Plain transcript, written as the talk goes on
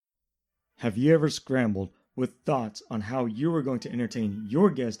Have you ever scrambled with thoughts on how you were going to entertain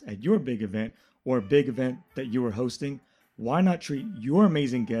your guest at your big event or a big event that you were hosting? Why not treat your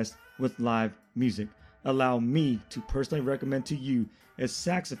amazing guest with live music? Allow me to personally recommend to you a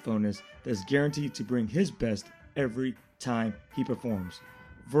saxophonist that's guaranteed to bring his best every time he performs.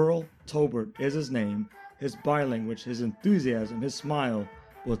 Verl Tolbert is his name. His body language, his enthusiasm, his smile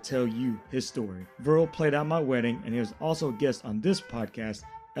will tell you his story. Verl played at my wedding, and he was also a guest on this podcast,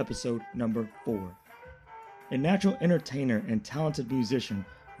 episode number 4. A natural entertainer and talented musician,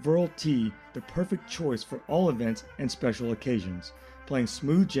 Verl T, the perfect choice for all events and special occasions. Playing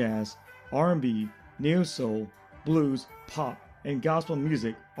smooth jazz, R&B, neo-soul, blues, pop, and gospel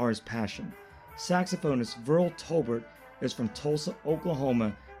music are his passion. Saxophonist Verl Tolbert is from Tulsa,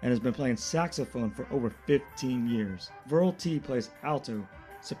 Oklahoma, and has been playing saxophone for over 15 years. Verl T plays alto,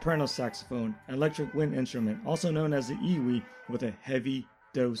 soprano saxophone, and electric wind instrument, also known as the iwi, with a heavy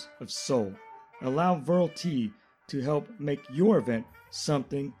dose of soul. Allow Verl T to help make your event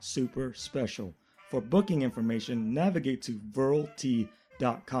something super special. For booking information, navigate to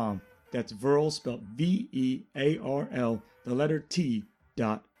verlt.com. That's Verl spelled V-E-A-R-L, the letter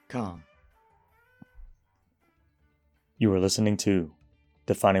T.com. You are listening to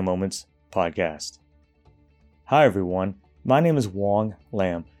Defining Moments Podcast. Hi everyone, my name is Wong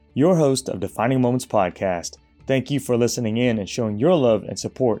Lam, your host of Defining Moments Podcast. Thank you for listening in and showing your love and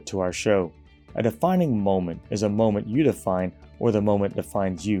support to our show. A defining moment is a moment you define or the moment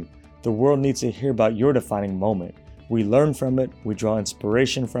defines you. The world needs to hear about your defining moment. We learn from it, we draw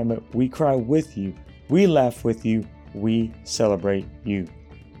inspiration from it, we cry with you, we laugh with you, we celebrate you.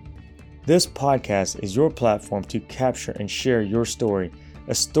 This podcast is your platform to capture and share your story,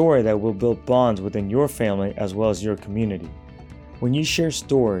 a story that will build bonds within your family as well as your community. When you share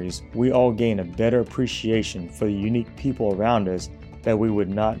stories, we all gain a better appreciation for the unique people around us that we would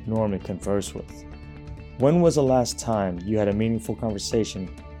not normally converse with. When was the last time you had a meaningful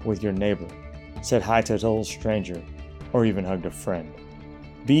conversation with your neighbor, said hi to a total stranger, or even hugged a friend?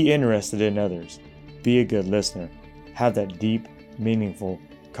 Be interested in others. Be a good listener. Have that deep, meaningful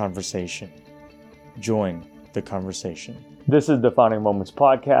conversation. Join the conversation. This is Defining Moments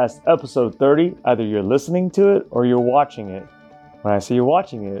Podcast, episode 30. Either you're listening to it or you're watching it. When I say you're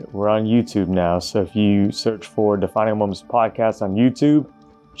watching it, we're on YouTube now. So if you search for Defining Moments Podcast on YouTube,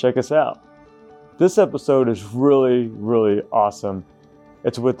 check us out. This episode is really, really awesome.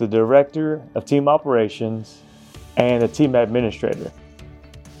 It's with the Director of Team Operations and a Team Administrator.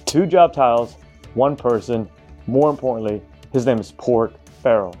 2 job titles, 1 person. More importantly, his name is Pork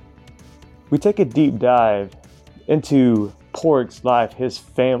Farrell. We take a deep dive into Pork's life, his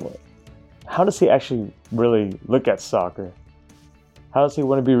family. How does he actually really look at soccer? How does he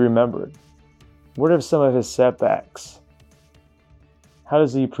want to be remembered? What are some of his setbacks? How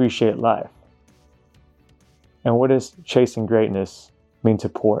does he appreciate life? And what does chasing greatness mean to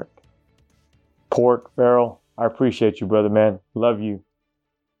Pork? Pork Farrell, I appreciate you, brother, man. Love you.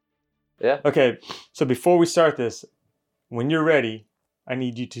 Yeah. Okay, so before we start this, when you're ready, I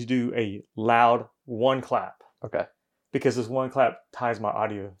need you to do a loud 1 clap. Okay. Because this 1 clap ties my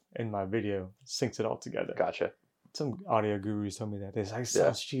audio and my video, syncs it all together. Gotcha. Some audio gurus told me that. This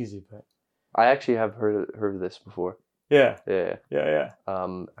sounds cheesy, but I actually have heard of this before. yeah. Yeah. I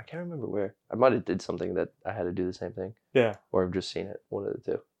I can't remember where. I might have did something that I had to do the same thing. Yeah. Or I've just seen it. One of the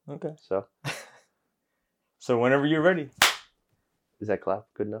two. Okay. So. So whenever you're ready. Is that clap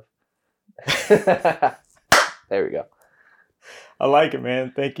good enough? There we go. I like it,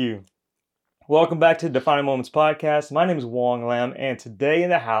 man. Thank you. Welcome back to Defining Moments Podcast. My name is Wong Lam, and today in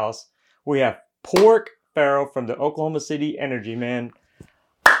the house we have Pork Farrell from the Oklahoma City Energy, man.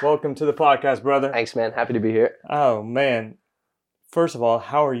 Welcome to the podcast, brother. Thanks, man. Happy to be here. Oh, man. First of all,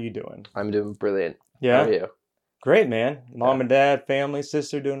 how are you doing? I'm doing brilliant. Yeah? How are you? Great, man. Mom and dad, family,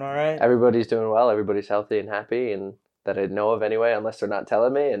 sister doing all right? Everybody's doing well. Everybody's healthy and happy, and that I know of anyway, unless they're not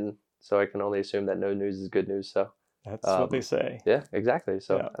telling me. And so I can only assume that no news is good news. So that's what they say. Yeah, exactly.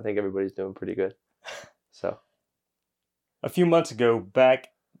 So yeah. I think everybody's doing pretty good. So a few months ago,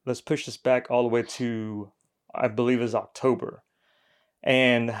 let's push this back all the way to, I believe it's October.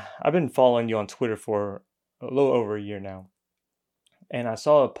 And I've been following you on Twitter for a little over a year now. And I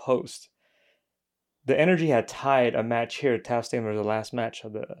saw a post. The Energy had tied a match here at Taft Stadium. It was the last match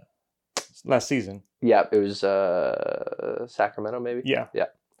of the last season. Yeah, it was Sacramento, maybe? Yeah.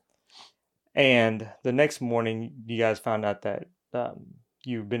 And the next morning, you guys found out that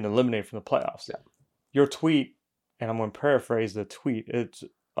you've been eliminated from the playoffs. Yeah. Your tweet, and I'm going to paraphrase the tweet, it's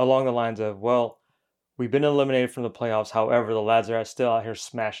along the lines of, well, we've been eliminated from the playoffs. However, the lads are still out here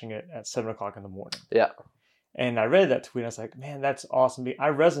smashing it at 7 o'clock in the morning. Yeah. And I read that tweet. And I was like, man, that's awesome. I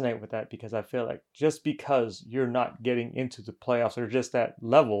resonate with that because I feel like just because you're not getting into the playoffs or just that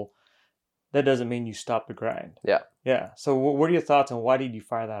level, that doesn't mean you stop the grind. Yeah. Yeah. So what are your thoughts and why did you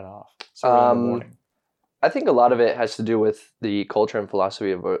fire that off so early in the morning? I think a lot of it has to do with the culture and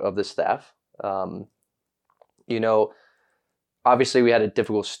philosophy of the staff. Obviously we had a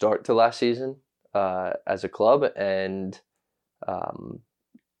difficult start to last season as a club, and I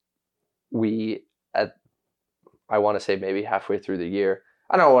want to say maybe halfway through the year,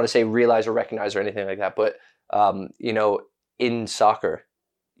 I don't want to say realize or recognize or anything like that, but in soccer,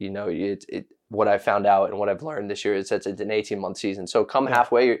 what I found out and what I've learned this year is that it's an 18-month season. So come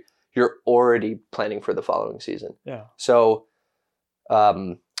halfway, you're already planning for the following season. Yeah. So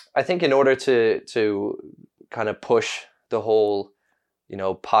I think in order to kind of push the whole,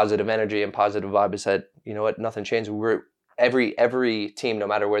 positive energy and positive vibe is that, nothing changed. We're every team, no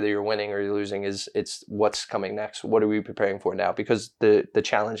matter whether you're winning or you're losing, it's what's coming next. What are we preparing for now? Because the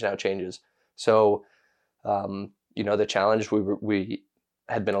challenge now changes. So, the challenge we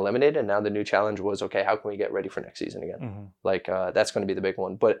had been eliminated, and now the new challenge was, okay, how can we get ready for next season again? Mm-hmm. Like that's going to be the big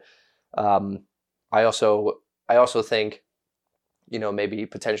one. But I also think, maybe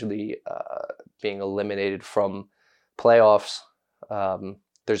potentially being eliminated from playoffs.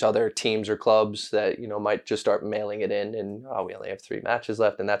 There's other teams or clubs that, might just start mailing it in and, we only have 3 matches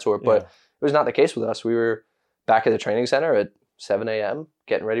left and that sort. But it was not the case with us. We were back at the training center at 7 a.m.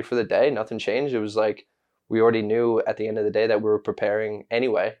 getting ready for the day. Nothing changed. It was like we already knew at the end of the day that we were preparing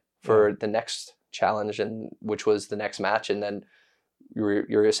anyway for the next challenge, and which was the next match. And then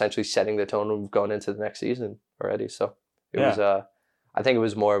you're essentially setting the tone of going into the next season already. So it was, I think it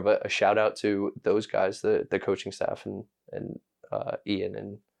was more of a shout out to those guys, the coaching staff and Ian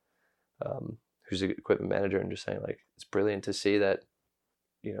and who's the equipment manager, and just saying like it's brilliant to see that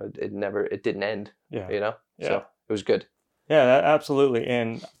it didn't end. So it was good. Yeah, absolutely.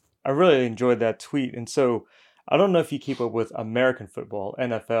 And I really enjoyed that tweet. And so I don't know if you keep up with American football,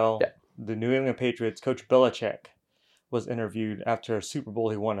 NFL. The New England Patriots coach Belichick was interviewed after a Super Bowl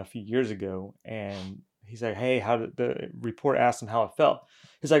he won a few years ago, and he's like, hey, how did the report asked him how it felt?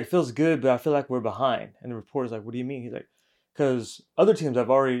 He's like, it feels good, but I feel like we're behind. And the reporter's like, what do you mean? He's like, because other teams have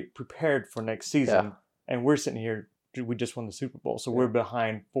already prepared for next season, and we're sitting here, we just won the Super Bowl, so we're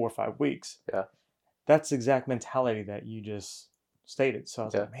behind 4 or 5 weeks. Yeah. That's the exact mentality that you just stated. So I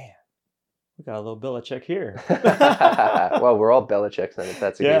was like, man, we got a little Belichick here. Well, we're all Belichicks then, if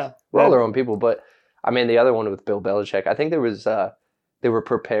that's the case. We're all our own people. But, I mean, the other one with Bill Belichick, I think there was, they were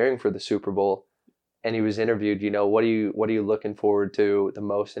preparing for the Super Bowl, and he was interviewed, what are you looking forward to the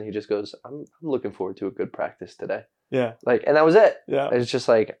most? And he just goes, I'm looking forward to a good practice today. Yeah. And that was it. Yeah. It's just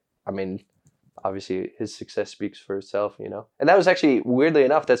like, I mean, obviously his success speaks for itself, And that was actually, weirdly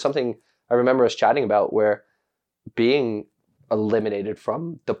enough, that's something I remember us chatting about, where being eliminated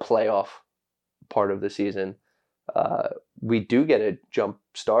from the playoff part of the season, we do get a jump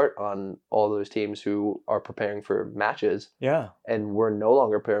start on all those teams who are preparing for matches. Yeah. And we're no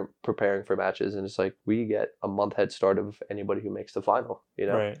longer preparing for matches. And it's like, we get a month head start of anybody who makes the final,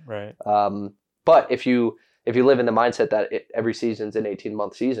 Right. But if you live in the mindset that every season's an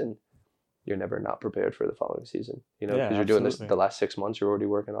 18-month season, you're never not prepared for the following season, because you're doing this the last 6 months, you're already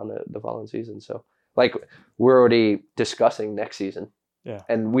working on the following season. So like we're already discussing next season. Yeah.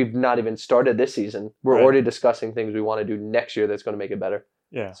 And we've not even started this season. We're already discussing things we want to do next year that's going to make it better.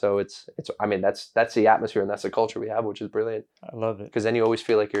 Yeah. So it's I mean, that's the atmosphere and that's the culture we have, which is brilliant. I love it. Because then you always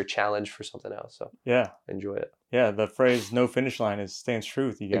feel like you're challenged for something else. So enjoy it. Yeah. The phrase "no finish line" stands true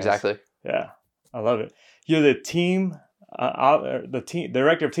with you guys. Exactly. Yeah. I love it. You're the team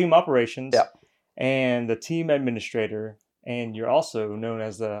director of team operations and the team administrator, and you're also known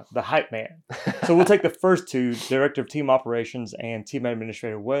as the hype man. So we'll take the first two, director of team operations and team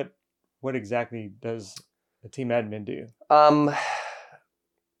administrator. What exactly does the team admin do?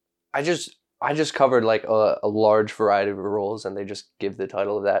 I just covered like a large variety of roles, and they just give the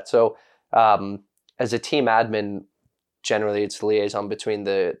title of that. So as a team admin, generally it's liaison between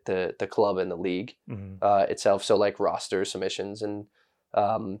the club and the league itself. So like roster submissions and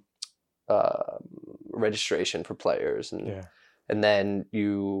registration for players, and then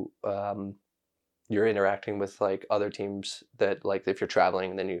you're interacting with like other teams that, like, if you're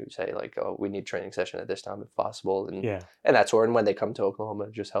traveling, then you say like, oh, we need training session at this time if possible, and that sort. And when they come to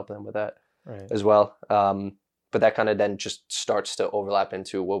Oklahoma, just help them with that as well. But that kind of then just starts to overlap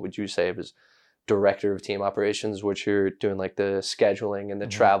into what would you say is director of team operations, which you're doing like the scheduling and the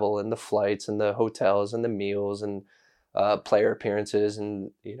travel and the flights and the hotels and the meals and player appearances, and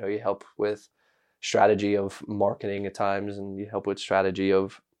you help with strategy of marketing at times, and you help with strategy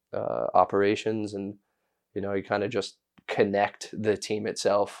of operations, and You know, you kind of just connect the team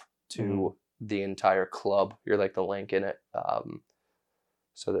itself to the entire club. You're like the link in it.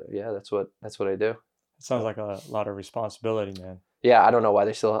 So that's what I do. It sounds like a lot of responsibility, man. Yeah, I don't know why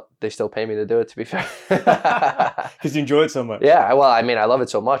they still pay me to do it, to be fair. Because you enjoy it so much. Yeah, well, I mean, I love it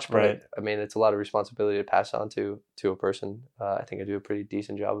so much, but Right. I mean, it's a lot of responsibility to pass on to a person. I think I do a pretty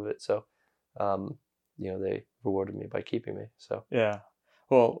decent job of it. So, you know, they rewarded me by keeping me. So Yeah.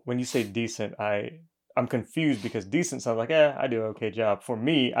 Well, when you say decent, I'm confused because decent sounds like, I do an okay job. For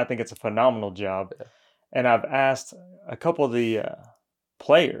me, I think it's a phenomenal job. Yeah. And I've asked a couple of the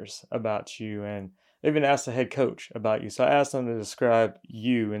players about you, and they've even asked the head coach about you. So I asked them to describe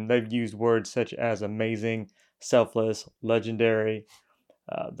you, and they've used words such as amazing, selfless, legendary,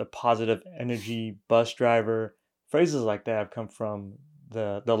 the positive energy bus driver. Phrases like that have come from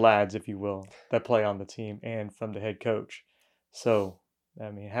the lads, if you will, that play on the team and from the head coach. So, I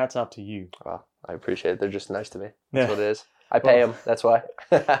mean, hats off to you. wow, I appreciate it. They're just nice to me. That's Yeah. what it is. I pay them. That's why.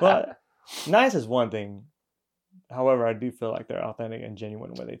 Well, nice is one thing. However, I do feel like they're authentic and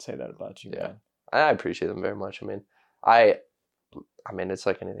genuine when they say that about you. Yeah. Man. I appreciate them very much. I mean, I mean, it's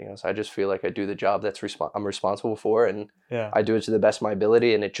like anything else. I just feel like I do the job that's I'm responsible for, and Yeah. I do it to the best of my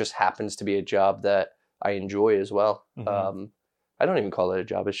ability. And it just happens to be a job that I enjoy as well. Mhm. I don't even call it a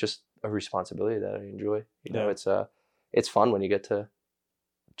job. It's just a responsibility that I enjoy. You know, Yeah. it's fun when you get to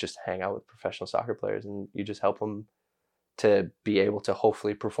just hang out with professional soccer players and you just help them to be able to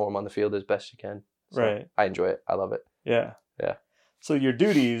hopefully perform on the field as best you can. So Right. I enjoy it. I love it. Yeah. Yeah. So your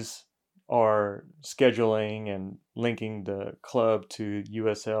duties are scheduling and linking the club to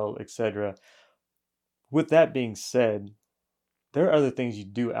USL, etc. With that being said, there are other things you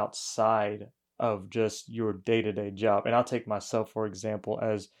do outside of just your day-to-day job. And I'll take myself, for example,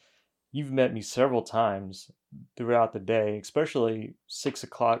 as you've met me several times throughout the day, especially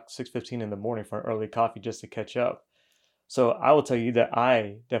 6:00, 6:15 in the morning for an early coffee just to catch up. So I will tell you that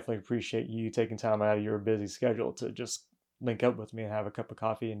I definitely appreciate you taking time out of your busy schedule to just link up with me and have a cup of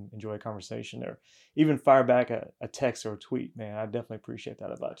coffee and enjoy a conversation, or even fire back a text or a tweet. Man, I definitely appreciate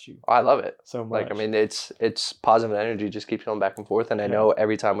that about you I love it. so much. Like, I mean, it's positive energy just keeps going back and forth. And I Yeah. know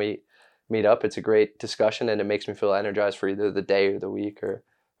every time we meet up, it's a great discussion and it makes me feel energized for either the day or the week or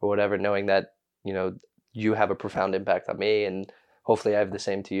whatever, knowing that, you know, you have a profound impact on me and hopefully I have the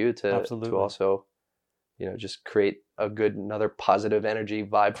same to you to Absolutely. also, you know, just create another positive energy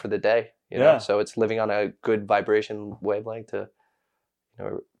vibe for the day, you Yeah. know? So it's living on a good vibration wavelength to, you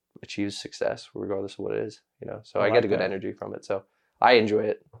know, achieve success regardless of what it is, you know? So I I get like a good that. energy from it. So I enjoy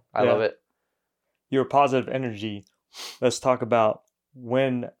it. I Yeah. love it. Your positive energy. Let's talk about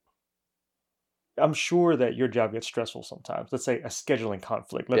when. I'm sure that your job gets stressful sometimes. Let's say a scheduling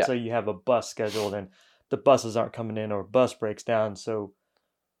conflict. Let's Yeah. say you have a bus scheduled and the buses aren't coming in or a bus breaks down. So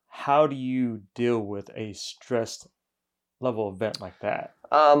how do you deal with a stressed level event like that?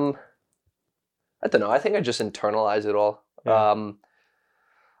 I don't know. I think I just internalize it all. Yeah.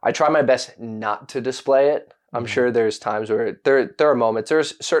 I try my best not to display it. I'm Mhm. sure there's times where there are moments.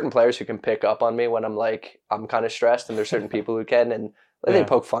 There's certain players who can pick up on me when I'm kind of stressed, and there's certain people who can, and they Yeah.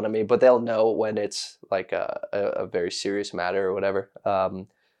 poke fun at me, but they'll know when it's like a very serious matter or whatever.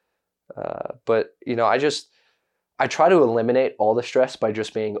 But you know, I try to eliminate all the stress by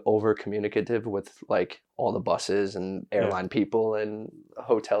just being over communicative with like all the buses and airline people and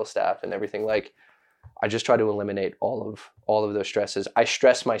hotel staff and everything. Like, I just try to eliminate all of those stresses. I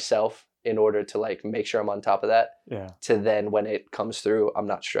stress myself in order to like make sure I'm on top of that. Yeah. To then when it comes through, I'm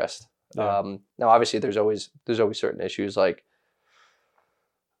not stressed. Yeah. Now obviously there's always certain issues like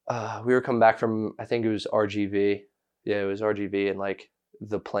we were coming back from, I think it was RGV. Yeah, it was RGV, and like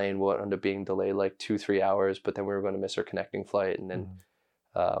the plane would end up being delayed like 2-3 hours, but then we were going to miss our connecting flight, and then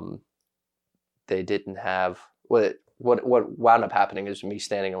they didn't have what wound up happening is me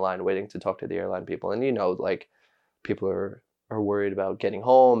standing in line waiting to talk to the airline people, and you know, like people are worried about getting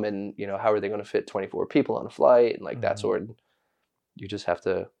home, and you know, how are they going to fit 24 people on a flight and like that sort. And you just have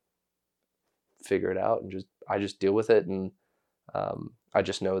to figure it out, and I just deal with it, and I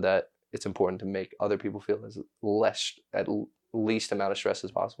just know that it's important to make other people feel at least amount of stress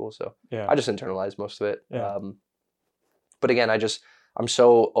as possible. So Yeah. I just internalize most of it. Yeah. But again, I'm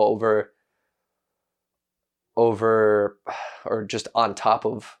so over or just on top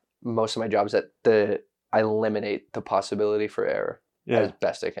of most of my jobs that I eliminate the possibility for error as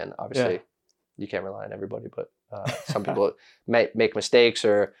best I can. Obviously, you can't rely on everybody, but some people make mistakes,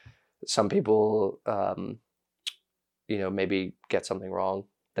 or some people, you know, maybe get something wrong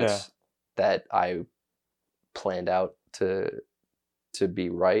that I planned out to be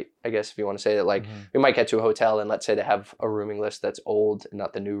right, I guess, if you want to say that. Like, we might get to a hotel and let's say they have a rooming list that's old and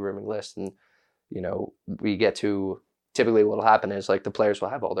not the new rooming list, and we get to, typically what'll happen is like the players will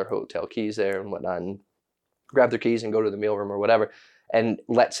have all their hotel keys there and whatnot and grab their keys and go to the meal room or whatever. And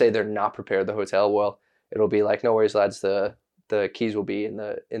let's say they're not prepared at the hotel. Well, it'll be like, no worries, lads. The keys will be in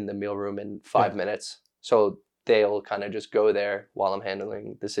the meal room in 5 minutes. So they'll kind of just go there while I'm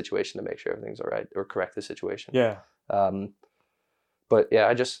handling the situation to make sure everything's all right or correct the situation. Yeah. But yeah,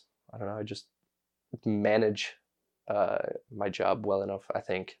 I just manage my job well enough, I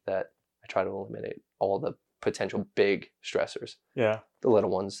think, that I try to eliminate all the potential big stressors. Yeah. The little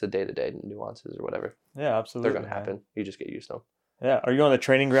ones, the day-to-day nuances or whatever. Yeah, absolutely. They're going to happen. You just get used to them. Yeah. Are you on the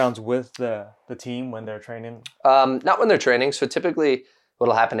training grounds with the team when they're training? Not when they're training. So typically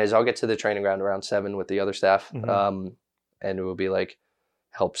what'll happen is I'll get to the training ground around 7 with the other staff. Mm-hmm. And it will be like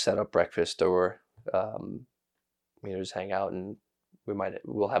help set up breakfast or, just hang out, and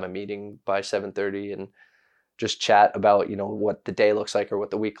we'll have a meeting by 7:30 and just chat about, what the day looks like or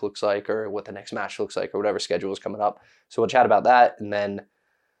what the week looks like or what the next match looks like or whatever schedule is coming up. So we'll chat about that. And then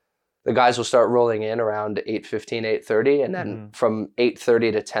the guys will start rolling in around 8:15, 8:30. And then from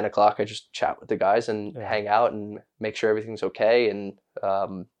 8:30 to 10 o'clock, I just chat with the guys and hang out and make sure everything's okay. And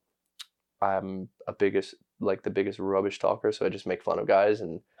I'm the biggest rubbish talker. So I just make fun of guys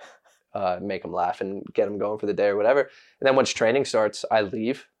and make them laugh and get them going for the day or whatever. And then once training starts, I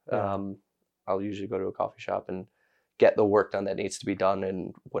leave. I'll usually go to a coffee shop and get the work done that needs to be done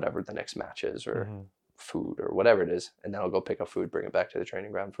and whatever the next match is or food or whatever it is. And then I'll go pick up food, bring it back to the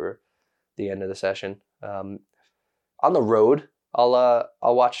training ground for the end of the session. On the road, I'll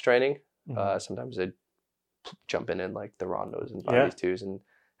watch training. Sometimes I jump in like the rondos and 5v2s and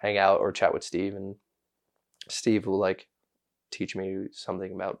hang out or chat with Steve. And Steve will like teach me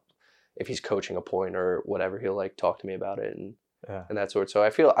something about if he's coaching a point or whatever. He'll like talk to me about it and that sort. So I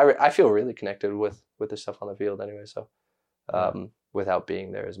feel really connected with the stuff on the field anyway. So without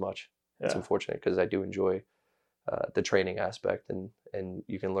being there as much, it's unfortunate because I do enjoy the training aspect and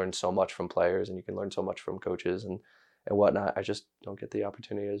you can learn so much from players and you can learn so much from coaches and whatnot. I just don't get the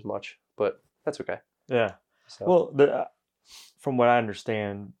opportunity as much, but that's okay. Yeah. So. Well, from what I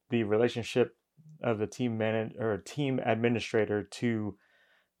understand, the relationship of the team team administrator to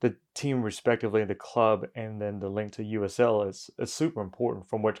the team respectively, the club, and then the link to USL is super important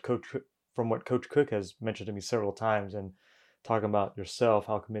from what Coach Cook has mentioned to me several times, and talking about yourself,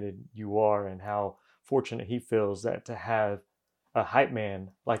 how committed you are and how fortunate he feels that to have a hype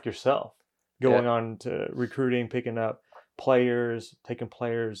man like yourself going on to recruiting, picking up players, taking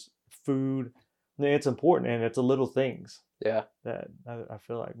players food. It's important, and it's the little things that I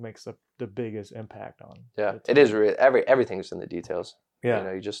feel like makes the biggest impact on. Yeah, it is really everything's in the details.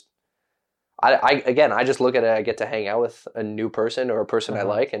 Yeah, you just I just look at it. I get to hang out with a new person or a person I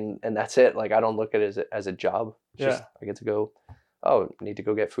like, and that's it. Like I don't look at it as a job. It's just, I get to go. Oh, need to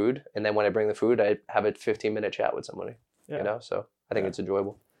go get food, and then when I bring the food, I have a 15-minute chat with somebody. Yeah. So I think it's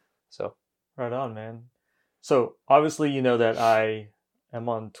enjoyable. So right on, man. So obviously, you know that I am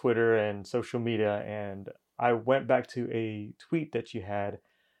on Twitter and social media, and I went back to a tweet that you had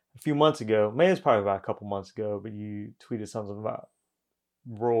a few months ago. Maybe it's probably about a couple months ago, but you tweeted something about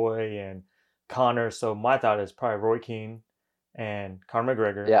Roy and Conor. So my thought is probably Roy Keane and Conor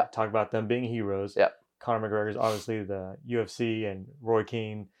McGregor. Yeah. Talk about them being heroes. Yeah. Conor McGregor is obviously the UFC, and Roy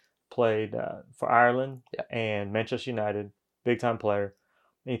Keane played for Ireland and Manchester United, big time player.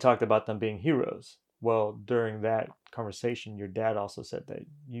 And he talked about them being heroes. Well, during that conversation, your dad also said that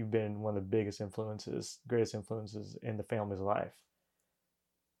you've been one of the greatest influences in the family's life.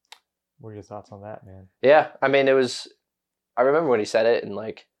 What are your thoughts on that, man? Yeah, I mean, I remember when he said it, and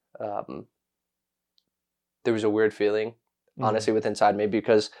like, there was a weird feeling, honestly, with inside me,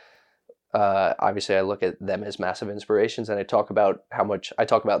 because obviously I look at them as massive inspirations, and I talk about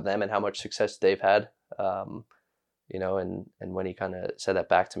them and how much success they've had, and when he kind of said that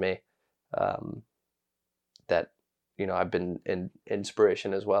back to me, that, I've been in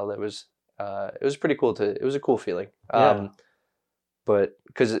inspiration as well. It was pretty cool it was a cool feeling. But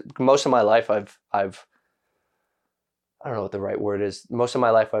because most of my life I don't know what the right word is. Most of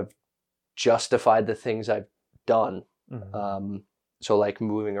my life I've justified the things I've done. So like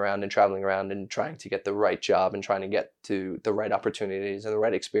moving around and traveling around and trying to get the right job and trying to get to the right opportunities and the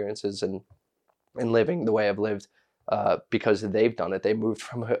right experiences and living the way I've lived, because they've done it. They moved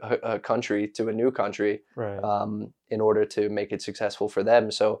from a country to a new country, right. In order to make it successful for them.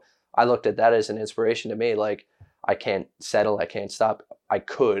 So I looked at that as an inspiration to me. Like, I can't settle. I can't stop. I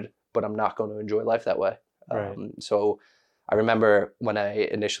could, but I'm not going to enjoy life that way. Right. So I remember when I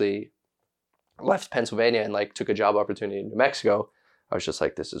initially left Pennsylvania and like took a job opportunity in New Mexico, I was just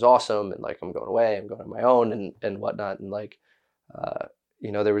like, this is awesome. And like, I'm going away, I'm going on my own and whatnot. And like,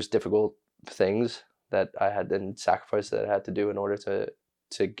 there was difficult things that I had and sacrifices that I had to do in order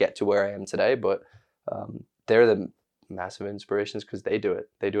to get to where I am today. But they're the massive inspirations because they do it.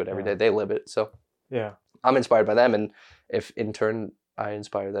 They do it every day. They live it. So Yeah. I'm inspired by them, and if in turn I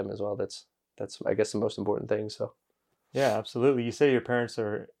inspire them as well, that's I guess the most important thing. So Yeah, absolutely. You say your parents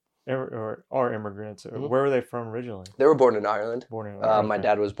are immigrants. Mhm. Where were they from originally? they were born in Ireland. Born in Ireland. My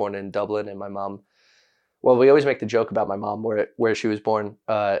dad was born in Dublin, and my mom. Well, we always make the joke about my mom where she was born.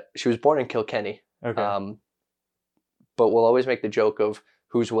 She was born in Kilkenny. Okay. But we'll always make the joke of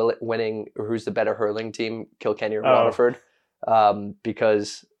who's winning or who's the better hurling team, Kilkenny or Oh. Waterford,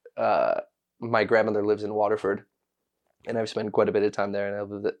 because my grandmother lives in Waterford, and I've spent quite a bit of time there, and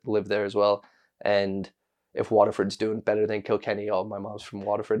I've lived there as well. And if Waterford's doing better than Kilkenny, my mom's from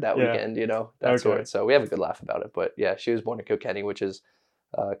Waterford that Yeah. weekend, that sort. Okay. So we have a good laugh about it. But yeah, she was born in Kilkenny, which is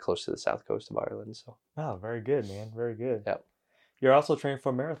close to the south coast of Ireland. So Oh, very good, man. Very good. Yep. You're also training for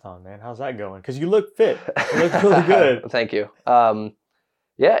a marathon, man. How's that going? Because you look fit. You look really good. Thank you.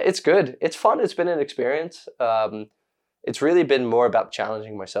 Yeah, it's good. It's fun. It's been an experience. It's really been more about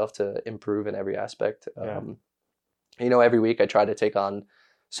challenging myself to improve in every aspect. Yeah. Every week I try to take on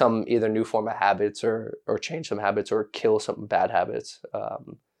some either new form of habits or change some habits or kill some bad habits,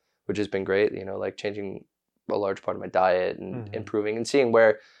 which has been great. Like changing a large part of my diet and Mhm. improving and seeing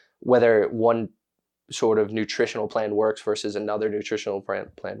whether one sort of nutritional plan works versus another nutritional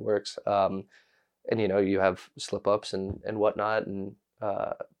plan works. And you have slip ups and whatnot. And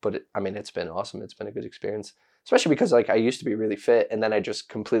but it's been awesome. It's been a good experience, especially because like I used to be really fit and then I just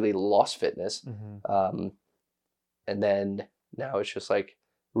completely lost fitness. Mm-hmm. And then now it's just like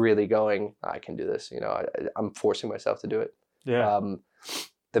really going, I can do this. I'm forcing myself to do it. Yeah.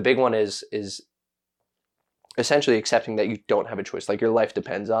 The big one is essentially accepting that you don't have a choice. Like your life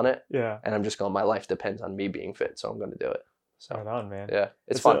depends on it. Yeah. And I'm just going, my life depends on me being fit. So I'm going to do it. So Right on, man. yeah,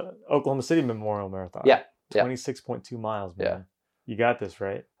 it's fun. a Oklahoma City Memorial Marathon. Yeah. 26.2 miles, man. Yeah. You got this,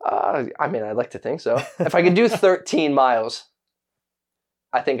 right? I'd like to think so. If I could do 13 miles,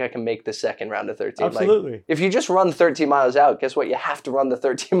 I think I can make the second round of 13. Absolutely. Like, if you just run 13 miles out, guess what? You have to run the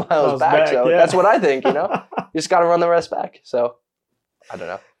 13 miles back. So yeah. that's what I think, You just got to run the rest back. So I don't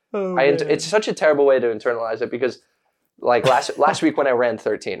know. Oh, It's such a terrible way to internalize it because like last week when I ran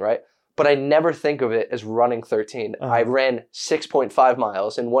 13, right? But I never think of it as running 13. Uh-huh. I ran 6.5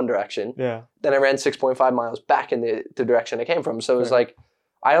 miles in one direction. Yeah. Then I ran 6.5 miles back in the direction I came from. So it was Right. like,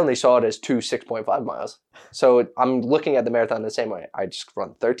 I only saw it as 6.5 miles. So I'm looking at the marathon the same way. I just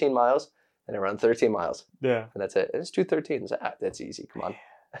run 13 miles and I run 13 miles. Yeah. And that's it. It's 2 13s. That's easy. Come on.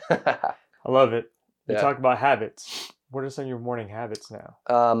 I love it. You Yeah. talk about habits. What are some of your morning habits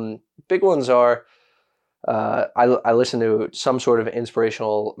now? Big ones are I listen to some sort of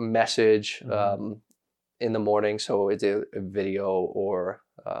inspirational message in the morning. So it's a video or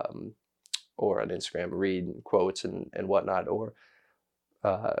on Instagram, read quotes and whatnot,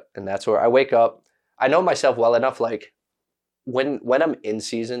 and that's where I wake up. I know myself well enough, like when I'm in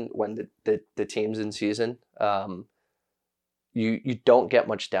season, when the team's in season, you don't get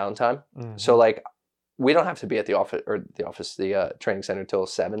much downtime. Mhm. So like we don't have to be at the training center till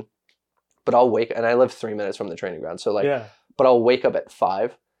 7, but I'll wake, and I live 3 minutes from the training ground. So like, yeah. but I'll wake up at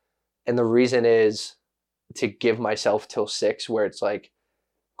 5. And the reason is to give myself till 6 where it's like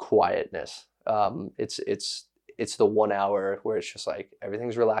quietness. It's the 1 hour where it's just like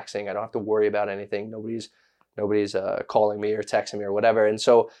everything's relaxing. I don't have to worry about anything. Nobody's calling me or texting me or whatever. And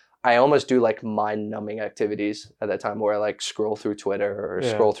so I almost do like mind numbing activities at that time where I like scroll through Twitter or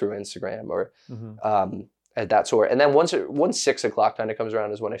scroll through Instagram or at that sort. And then once 6 o'clock kind of comes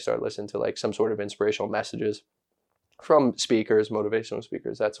around is when I start listening to like some sort of inspirational messages from speakers, motivational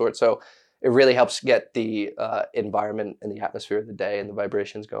speakers, that sort. So it really helps get the environment and the atmosphere of the day and the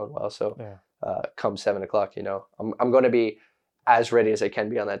vibrations going well. So come 7 o'clock, I'm going to be as ready as I can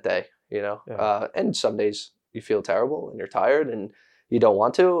be on that day, and some days you feel terrible and you're tired and you don't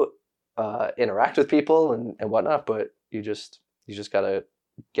want to interact with people and whatnot, but you just got to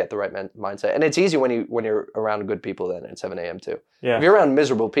get the right mindset. And it's easy when you're around good people then at 7 a.m. too. Yeah. If you're around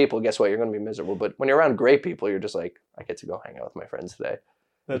miserable people, guess what? You're going to be miserable. But when you're around great people, you're just like, I get to go hang out with my friends today.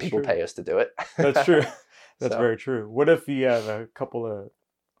 That's People true. pay us to do it. That's true. That's So. very true. What if you have a couple of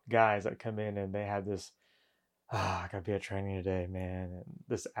guys that come in and they have this, I gotta be at training today, man, and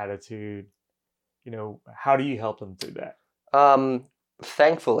this attitude, how do you help them through that?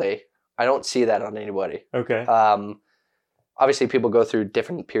 Thankfully, I don't see that on anybody. Okay. Obviously, people go through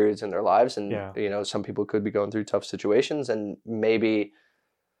different periods in their lives, and Yeah. some people could be going through tough situations, and maybe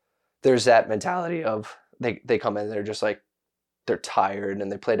there's that mentality of they come in, they're just like they're tired,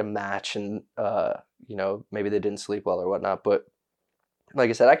 and they played a match, and maybe they didn't sleep well or whatnot. But like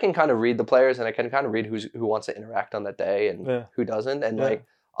I said, I can kind of read the players, and I can kind of read who wants to interact on that day and who doesn't, and like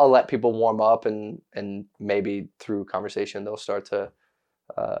I'll let people warm up, and maybe through conversation they'll start to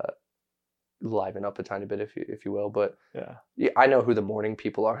liven up a tiny bit, if you will. But I know who the morning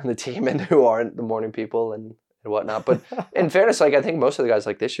people are on the team and who aren't the morning people and whatnot. But in fairness, like I think most of the guys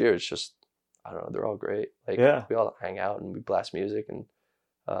like this year, it's just I don't know, they're all great. Like we all hang out and we blast music and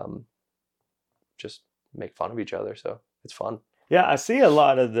just make fun of each other. So it's fun. Yeah, I see a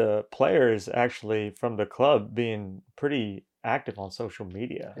lot of the players actually from the club being pretty active on social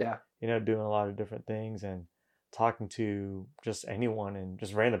media. Yeah. You know, doing a lot of different things and talking to just anyone and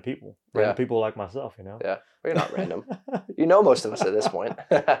just random people. Random people like myself, you know? Yeah. Well, you're not random. You know most of us at this point.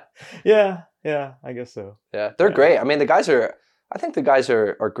 Yeah, I guess so. Yeah. They're great. I mean, I think the guys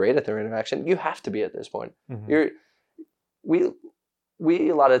are great at their interaction. You have to be at this point. Mm-hmm. We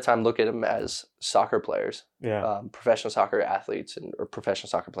a lot of the time look at them as soccer players, professional soccer athletes or professional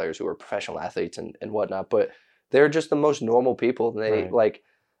soccer players who are professional athletes and whatnot. But they're just the most normal people. And they like,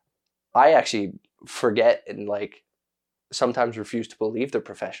 I actually forget and like sometimes refuse to believe they're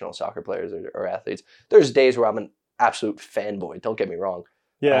professional soccer players or athletes. There's days where I'm an absolute fanboy. Don't get me wrong.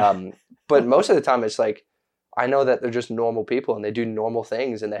 Yeah. But most of the time it's like, I know that they're just normal people and they do normal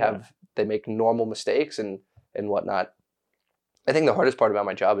things and they make normal mistakes and whatnot. I think the hardest part about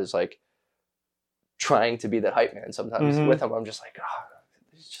my job is like trying to be the hype man. Sometimes with him, I'm just like,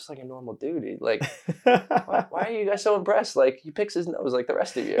 he's just like a normal dude. Like, why are you guys so impressed? Like, he picks his nose like the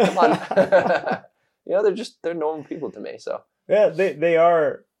rest of you. Come on. You know, they're normal people to me. So yeah, they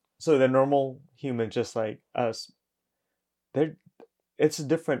are. So they're normal humans, just like us. It's a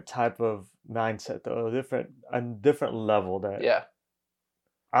different type of mindset, though. A different level that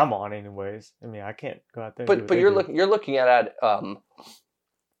I'm on, anyways. I mean, I can't go out there. But you're looking at I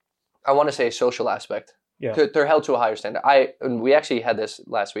want to say social aspect. Yeah, they're held to a higher standard. We actually had this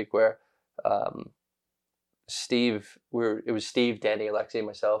last week where Steve, it was Steve, Danny, Alexi, and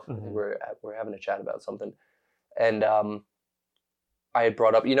myself. Mm-hmm. And we're having a chat about something, and I had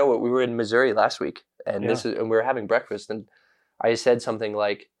brought up, you know what, we were in Missouri last week, and and we were having breakfast, and I said something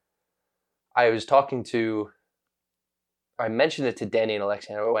like, I mentioned it to Danny and Alexi,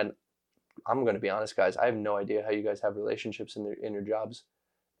 and I went, I'm going to be honest, guys, I have no idea how you guys have relationships in your jobs,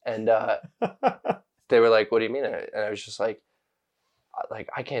 and they were like, what do you mean? And I was just like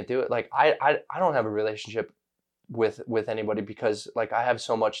I can't do it. Like I don't have a relationship with anybody because like I have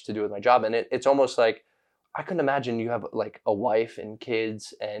so much to do with my job, and it's almost like I couldn't imagine you have like a wife and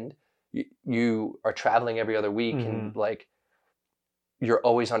kids and you are traveling every other week and like you're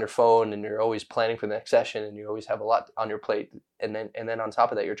always on your phone and you're always planning for the next session and you always have a lot on your plate, and then on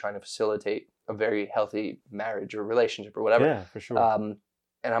top of that you're trying to facilitate a very healthy marriage or relationship or whatever. Yeah, for sure.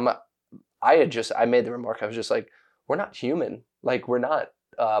 And I made the remark, I was just like, we're not human. Like we're not.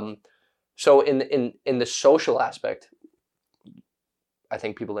 So in the social aspect, I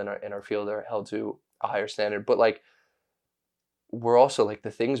think people in our field are held to a higher standard. But like we're also like the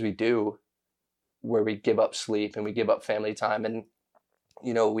things we do, where we give up sleep and we give up family time, and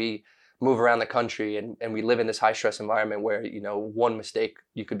you know we move around the country and we live in this high stress environment where you know one mistake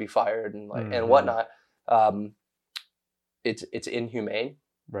you could be fired and like and whatnot. It's inhumane.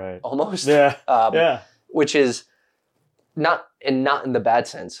 Right. Almost. Yeah. Which is not in the bad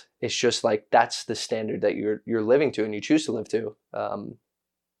sense. It's just like that's the standard that you're living to and you choose to live to.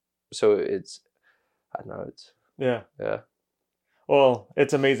 So it's, I don't know. It's yeah. Well,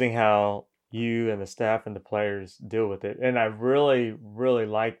 it's amazing how you and the staff and the players deal with it, and I really, really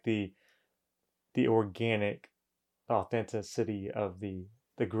like the organic authenticity of the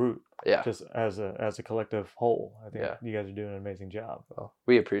group. Yeah. Just as a collective whole, I think you guys are doing an amazing job. Well,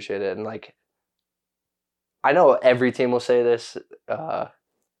 we appreciate it, and like I know every team will say this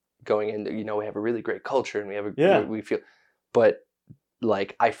going into, you know, we have a really great culture and we have we feel, but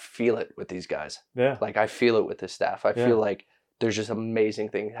like I feel it with these guys. Yeah. Like I feel it with the staff. I feel like there's just amazing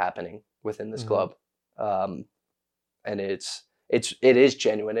things happening within this club. And it is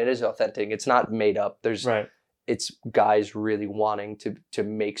genuine. It is authentic. It's not made up. It's guys really wanting to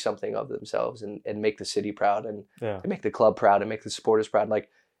make something of themselves and make the city proud and make the club proud and make the supporters proud. Like,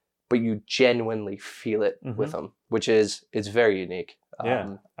 but you genuinely feel it with them, which it's very unique.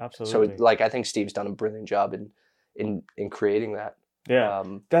 Yeah, absolutely. So like, I think Steve's done a brilliant job in creating that. Yeah.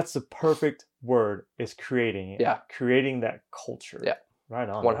 That's the perfect word, is creating it. Yeah. Creating that culture. Yeah. Right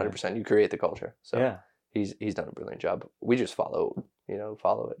on. 100%. You create the culture. So yeah. He's done a brilliant job. We just follow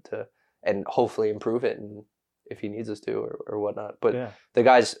it and hopefully improve it, and if he needs us to or whatnot. But the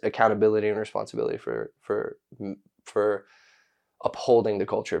guy's accountability and responsibility for upholding the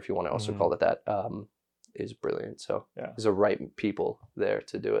culture, if you want to also call it that, is brilliant. So Yeah. there's the right people there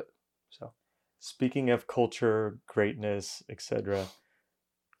to do it. So Speaking of culture, greatness, etc.,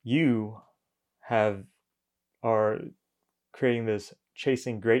 you are creating this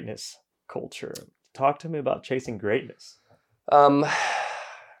chasing greatness culture. Talk to me about chasing greatness. I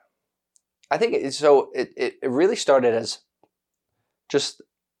think it really started as just,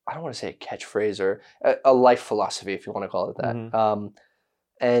 I don't want to say a catchphrase or a life philosophy, if you want to call it that. Mm-hmm.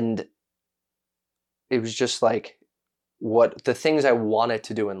 And it was just like what the things I wanted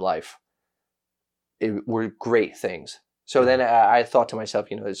to do in life were great things. So then I thought to myself,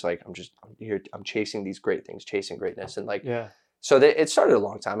 it's like, I'm here, I'm chasing these great things, chasing greatness. And like, Yeah. so it started a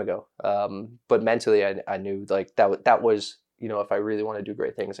long time ago. But mentally I knew like that was, if I really want to do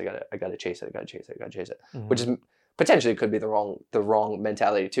great things, I gotta chase it. Mm-hmm. Which is potentially could be the wrong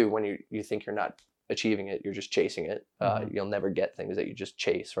mentality too. When you think you're not achieving it, you're just chasing it. You'll never get things that you just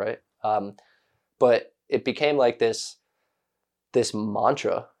chase, right? But it became like this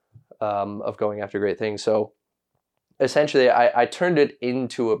mantra of going after great things. So essentially, I turned it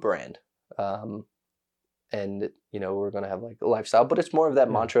into a brand, and we're gonna have like a lifestyle, but it's more of that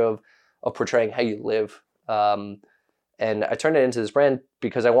mantra of portraying how you live. And I turned it into this brand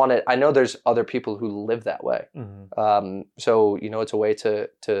because I know there's other people who live that way. Mm-hmm. So it's a way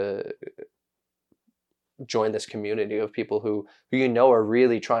to join this community of people who are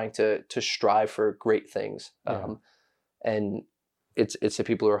really trying to strive for great things. And it's the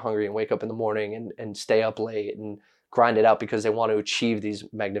people who are hungry and wake up in the morning and stay up late and grind it out because they want to achieve these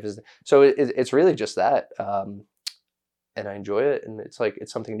magnificent. So it's really just that. And I enjoy it. And it's like,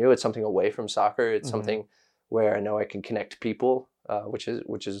 it's something new. It's something away from soccer. It's something where I know I can connect people, which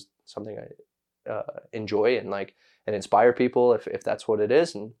is something I enjoy and like, and inspire people if that's what it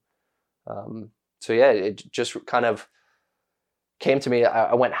is. And so yeah, it just kind of came to me.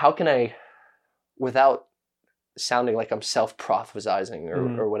 I went, how can I, without sounding like I'm self-prophesizing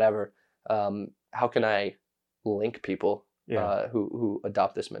or whatever, how can I link people who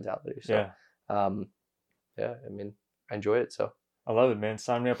adopt this mentality? So I mean, I enjoy it. So I love it, man.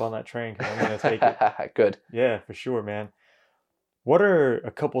 Sign me up on that train because I'm going to take it. Good. Yeah, for sure, man. What are a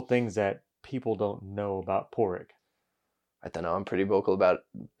couple things that people don't know about Porrick? I don't know. I'm pretty vocal about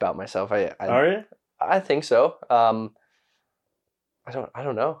myself. Are you? I think so. I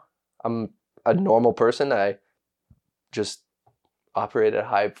don't know. I'm a normal person. I just operate at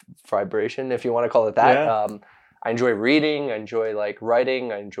high vibration, if you want to call it that. Yeah. I enjoy reading. I enjoy like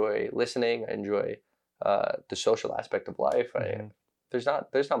writing. I enjoy listening. I enjoy the social aspect of life. There's not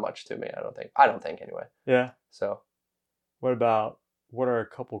much to me. I don't think anyway. Yeah. So what are a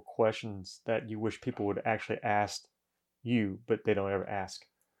couple questions that you wish people would actually ask you, but they don't ever ask?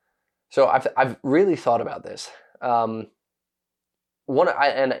 So I've really thought about this. I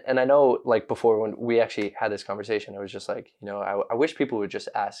know like before when we actually had this conversation, I was just like, I wish people would just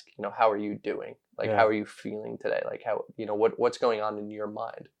ask, how are you doing? Like, how are you feeling today? Like how, what's going on in your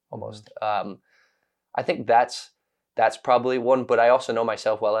mind almost. I think that's probably one, but I also know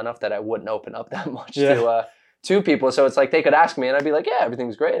myself well enough that I wouldn't open up that much to people. So it's like they could ask me and I'd be like, yeah,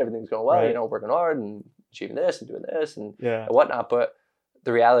 everything's great. Everything's going well, right. Working hard and achieving this and doing this and and whatnot. But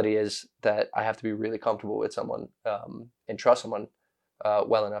the reality is that I have to be really comfortable with someone and trust someone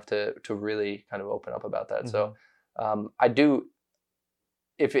well enough to really kind of open up about that. So I do,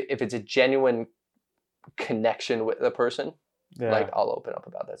 if it's a genuine connection with the person, like I'll open up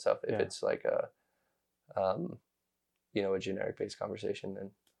about that stuff. If it's like a generic based conversation, then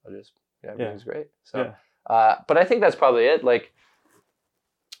I'll just everything's great. So but I think that's probably it. Like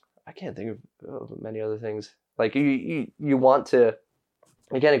I can't think of many other things. Like you want to,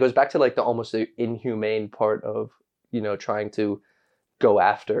 again, it goes back to like the almost the inhumane part of trying to go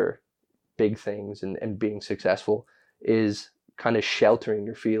after big things and being successful is kind of sheltering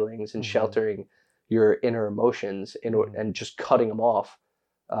your feelings and sheltering your inner emotions and just cutting them off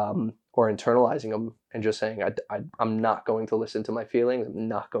or internalizing them and just saying I'm not going to listen to my feelings. I'm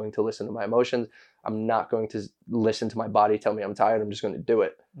not going to listen to my emotions. I'm not going to listen to my body tell me I'm tired. I'm just going to do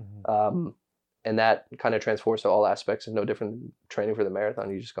it. And that kind of transforms to all aspects. It's no different than training for the marathon.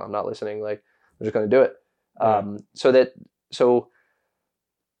 You just go, I'm not listening. Like I'm just going to do it. So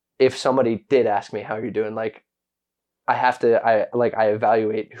if somebody did ask me how you're doing, like I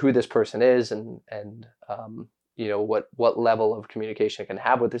evaluate who this person is and what level of communication I can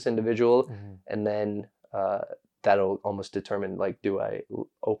have with this individual. And then that'll almost determine like, do I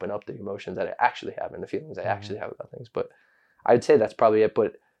open up the emotions that I actually have and the feelings I actually have about things. But I'd say that's probably it.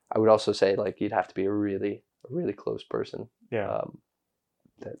 But I would also say like you'd have to be a really close person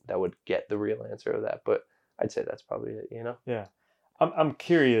that would get the real answer of that. But I'd say that's probably it, I'm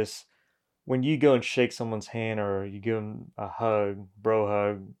curious, when you go and shake someone's hand or you give them a hug, bro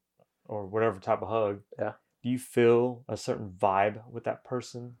hug, or whatever type of hug, Yeah. do you feel a certain vibe with that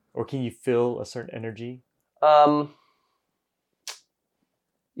person, or can you feel a certain energy?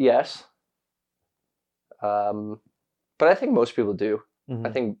 Yes. But I think most people do. Mm-hmm.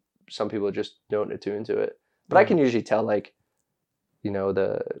 I think some people just don't attune to it. But I can usually tell, like, you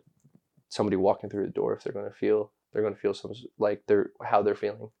know, somebody walking through the door, if they're going to feel some, like, how they're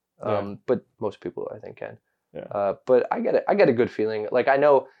feeling. But most people, I think, can. Yeah. But I get a good feeling. Like, I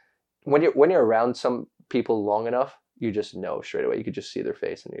know when you're around some people long enough, you just know straight away. You could just see their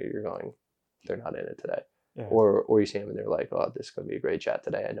face, and you're going, they're not in it today. Yeah. Or you see them and they're like, oh, this is going to be a great chat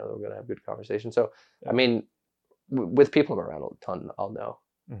today. I know we're going to have a good conversation. So, I mean, with people I'm around a ton, I'll know.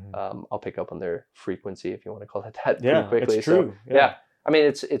 Mm-hmm. I'll pick up on their frequency, if you want to call it that, Yeah, pretty quickly. it's true. So, yeah. I mean,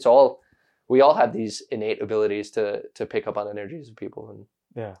 it's all, we all have these innate abilities to pick up on energies of people,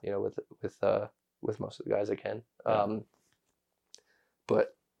 and you know, with most of the guys I can.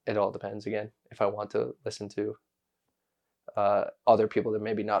 But it all depends. Again, if I want to listen to other people that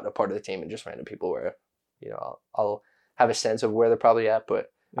maybe not a part of the team and just random people, where, you know, I'll have a sense of where they're probably at.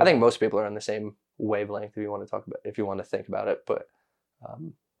 But I think most people are on the same wavelength, if you want to think about it. But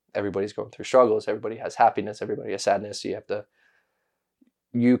everybody's going through struggles. Everybody has happiness. Everybody has sadness. So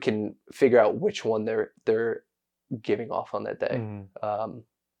you can figure out which one they're giving off on that day,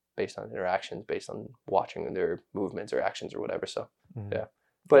 based on interactions, based on watching their movements or actions or whatever. So yeah.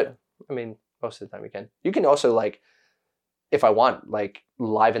 But I mean, most of the time you can also, like, if I want, like,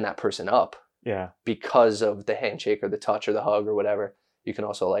 liven that person up. Yeah. Because of the handshake or the touch or the hug or whatever, you can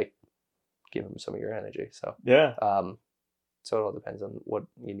also, like, give them some of your energy. So yeah. So it all depends on what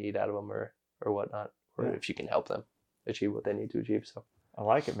you need out of them or whatnot, or if you can help them achieve what they need to achieve. So I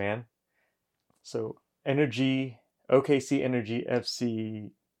like it, man. So energy, OKC Energy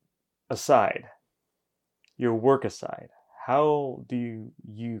FC aside, your work aside, how do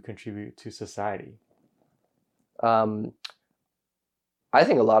you contribute to society? I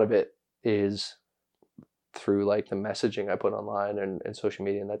think a lot of it is through, like, the messaging I put online and social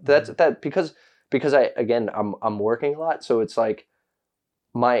media, and that's because I'm working a lot, so it's like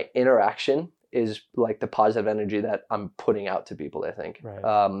my interaction is like the positive energy that I'm putting out to people, I think.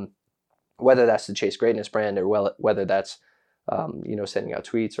 Right. Whether that's the Chase Greatness brand, or whether that's you know, sending out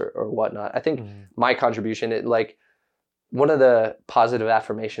tweets or whatnot. I think my contribution, like, one of the positive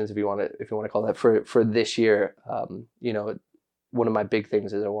affirmations, if you want to call that, for this year, you know, one of my big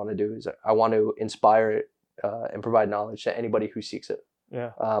things is I want to inspire and provide knowledge to anybody who seeks it.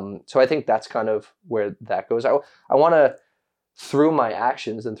 Yeah. So I think that's kind of where that goes. I want to, through my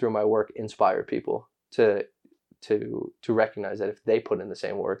actions and through my work, inspire people to recognize that if they put in the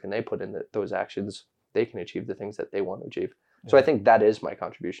same work and they put in those actions, they can achieve the things that they want to achieve. So I think that is my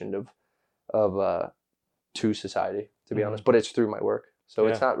contribution of to society, to be honest. But it's through my work, so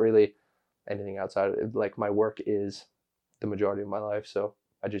it's not really anything outside of it. Like, my work is the majority of my life, so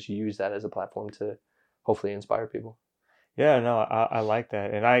I just use that as a platform to hopefully inspire people. Yeah, no, I like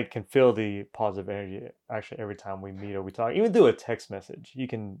that, and I can feel the positive energy actually every time we meet or we talk, even through a text message. You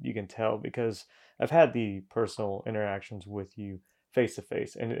can tell, because I've had the personal interactions with you face to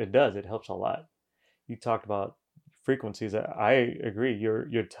face, and it helps a lot. You talked about frequencies. I agree.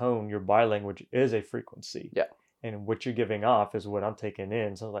 Your tone, your body language is a frequency. Yeah. And what you're giving off is what I'm taking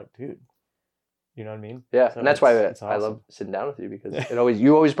in. So I was like, dude, you know what I mean? Yeah, so and that's why awesome. I love sitting down with you, because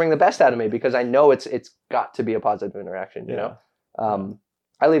you always bring the best out of me, because I know it's got to be a positive interaction. You know,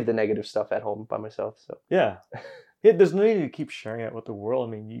 I leave the negative stuff at home by myself. So yeah, there's no need to keep sharing it with the world.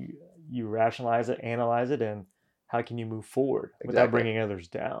 I mean, you rationalize it, analyze it, and how can you move forward without bringing others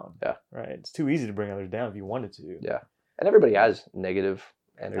down? Yeah, right. It's too easy to bring others down if you wanted to. Yeah, and everybody has negative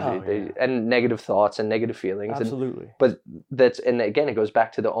energy, and negative thoughts and negative feelings. Absolutely. But and again, it goes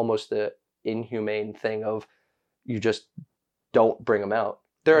back to the inhumane thing of, you just don't bring them out.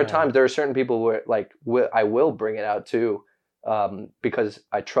 There are certain people where, like, I will bring it out too, because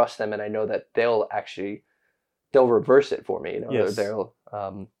I trust them and I know that they'll reverse it for me. You know, yes. They'll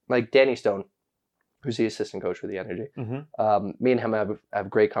like Danny Stone, who's the assistant coach for the Energy. Me and him have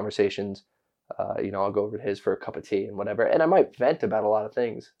great conversations. You know, I'll go over to his for a cup of tea and whatever, and I might vent about a lot of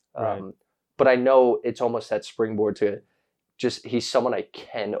things. But I know it's almost that springboard to just, he's someone I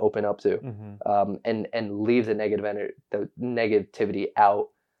can open up to, and leave the negativity out,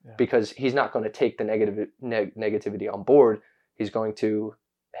 because he's not going to take the negativity on board. He's going to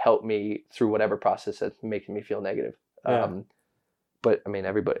help me through whatever process that's making me feel negative. But I mean,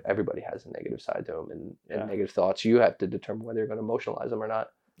 everybody has a negative side to them and negative thoughts. You have to determine whether you're going to emotionalize them or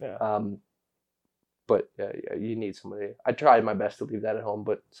not. But you need somebody. I tried my best to leave that at home,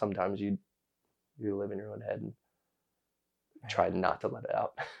 but sometimes you you live in your own head and try not to let it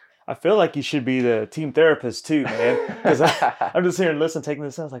out. I feel like you should be the team therapist too, man. Because I'm just here and listening, taking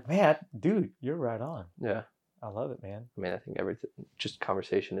this. I was like, man, dude, you're right on. Yeah. I love it, man. I mean, I think just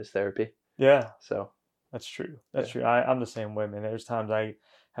conversation is therapy. Yeah. So. That's true. That's true. I'm the same way, man. There's times I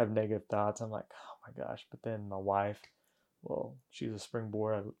have negative thoughts. I'm like, oh my gosh. But then my wife, well, she's a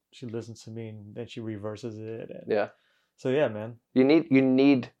springboard. She listens to me and then she reverses it. And yeah. So yeah, man. You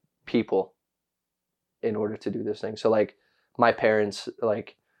need people in order to do this thing. So like my parents,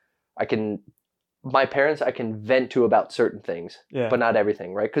 like I can vent to about certain things, but not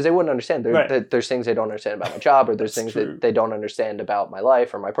everything, right? Because they wouldn't understand. There's things they don't understand about my job, or there's things that they don't understand about my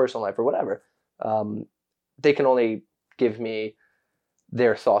life or my personal life or whatever. They can only give me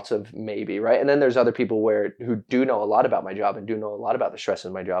their thoughts of maybe, right? And then there's other people who do know a lot about my job and do know a lot about the stresses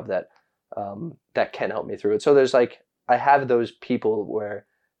of my job that can help me through it. So there's like, I have those people where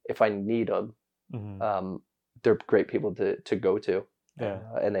if I need them, they're great people to go to. Yeah.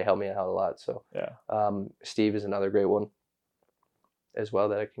 And they help me out a lot. So yeah. Steve is another great one as well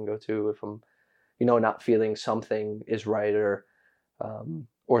that I can go to if I'm, not feeling something is right, or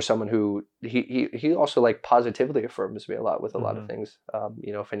someone who he also like positively affirms me a lot with a lot of things.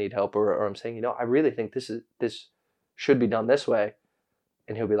 If I need help or I'm saying, I really think this should be done this way,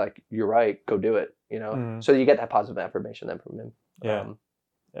 and he'll be like, "You're right, go do it." So you get that positive affirmation then from him.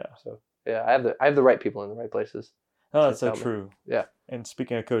 Yeah. So yeah, I have the right people in the right places. Oh, that's so true. Yeah. And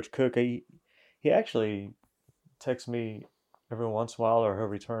speaking of Coach Cook, he actually texts me every once in a while, or he'll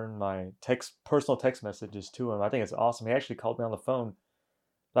return my personal text messages to him. I think it's awesome. He actually called me on the phone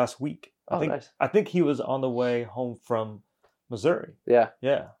last week. Nice. I think he was on the way home from Missouri. Yeah.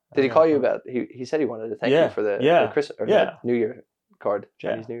 Yeah. Did he call you about? He said he wanted to thank you for the the New Year card,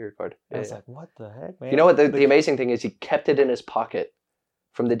 Chinese New Year card. I was like, what the heck, man? You know what? The amazing thing is he kept it in his pocket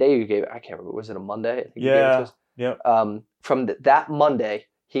from the day you gave it. I can't remember. Was it a Monday? I think you gave it to us. Yeah. From that Monday,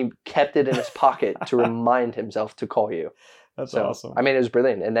 he kept it in his pocket to remind himself to call you. That's awesome. I mean, it was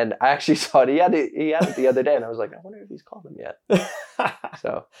brilliant. And then I actually saw it. He had it the other day, and I was like, I wonder if he's called him yet.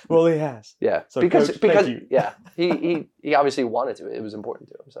 So. Well, he has. Yeah. So because thank you. Yeah, he obviously wanted to. It was important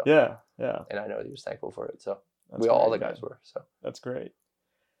to him. So. Yeah. And I know he was thankful for it. So That's all the guys were. So. That's great.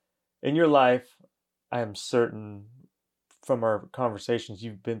 In your life, I am certain from our conversations,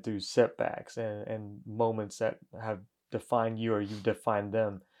 you've been through setbacks and moments that have defined you or you've defined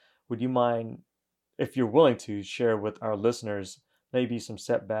them. Would you mind, if you're willing to, share with our listeners maybe some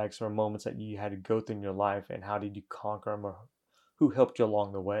setbacks or moments that you had to go through in your life, and how did you conquer them, or who helped you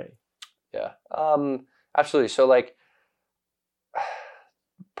along the way? Yeah, absolutely. So like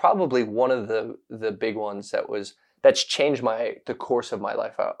probably one of the big ones that's changed the course of my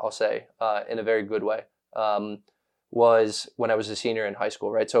life, I'll say, in a very good way, was when I was a senior in high school,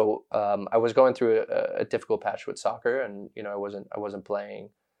 right? So I was going through a difficult patch with soccer, and I wasn't playing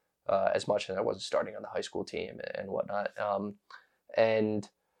as much, and I wasn't starting on the high school team and whatnot. And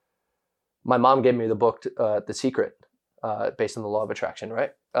my mom gave me the book The Secret, based on the law of attraction,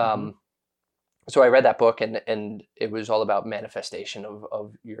 right? So I read that book, and it was all about manifestation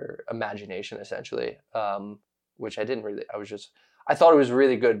of your imagination, essentially, which I didn't really. I thought it was a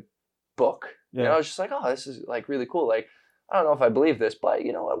really good book. Yeah. I was just like, oh, this is like really cool. Like, I don't know if I believe this, but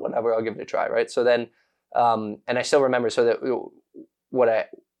you know what, whatever, I'll give it a try, right? So then, and I still remember, so that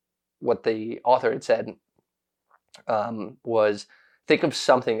what the author had said was, think of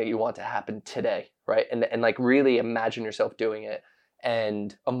something that you want to happen today, right? And like really imagine yourself doing it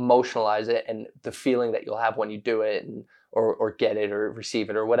and emotionalize it, and the feeling that you'll have when you do it, and or get it or receive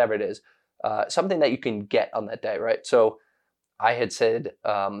it or whatever it is, something that you can get on that day, right? So I had said,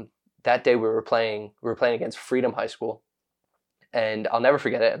 that day we were playing against Freedom High School, and I'll never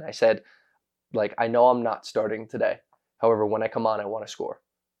forget it. And I said, like, I know I'm not starting today. However, when I come on, I want to score.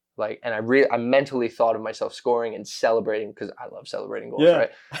 Like, and I mentally thought of myself scoring and celebrating, because I love celebrating goals,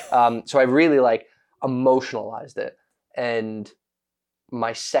 right? So I really like emotionalized it, and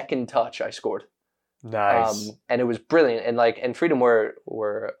my second touch, I scored. Nice. And it was brilliant. And Freedom were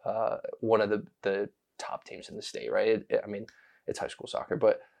one of the top teams in the state, right? I mean, it's high school soccer,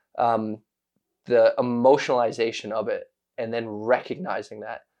 but the emotionalization of it, and then recognizing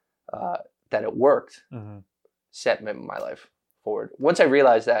that it worked, set my life forward. Once I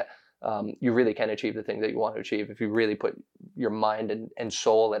realized that you really can achieve the thing that you want to achieve if you really put your mind and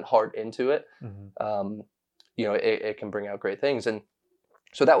soul and heart into it, it can bring out great things. And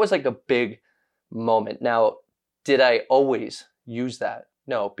so that was like a big moment. Now, did I always use that?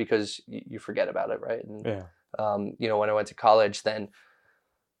 No, because you forget about it, right? And when I went to college, then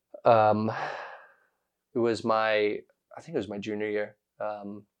I think it was my junior year.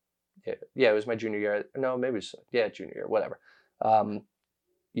 Yeah, it was my junior year. No, maybe it was, yeah, junior year, whatever.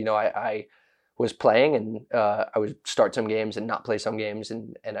 You know, I was playing, and I would start some games and not play some games,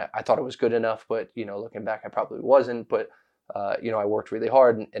 and I thought it was good enough, but you know, looking back, I probably wasn't. But you know, I worked really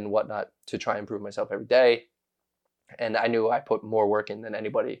hard and whatnot to try and improve myself every day, and I knew I put more work in than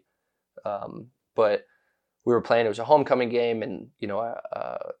anybody. But we were playing. It was a homecoming game, and you know,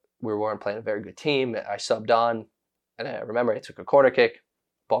 we weren't playing a very good team. I subbed on, and I remember I took a corner kick,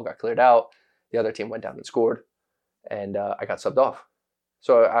 ball got cleared out. The other team went down and scored, and I got subbed off.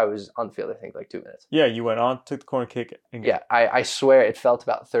 So I was on the field, I think, like 2 minutes. Yeah, you went on, took the corner kick. And yeah, I swear it felt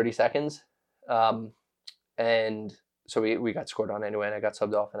about 30 seconds. And so we got scored on anyway, and I got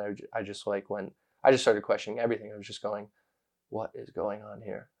subbed off, and I just like when I just started questioning everything. I was just going, what is going on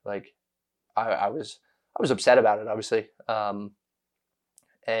here? Like I was upset about it, obviously.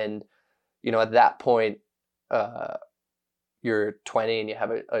 And you know, at that point, you're 20 and you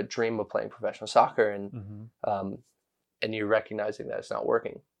have a dream of playing professional soccer, and and you're recognizing that it's not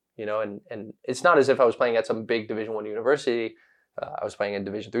working, you know, and it's not as if I was playing at some big Division I university. I was playing in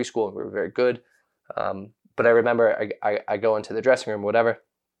Division III school, and we were very good. But I remember I go into the dressing room, whatever,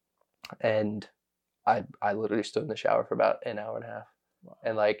 and I literally stood in the shower for about an hour and a half. Wow.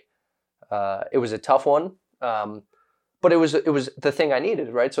 And like, it was a tough one. But it was the thing I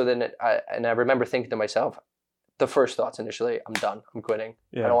needed, right? So then I remember thinking to myself, the first thoughts initially, I'm done. I'm quitting.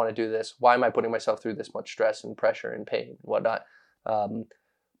 Yeah. I don't want to do this. Why am I putting myself through this much stress and pressure and pain and whatnot?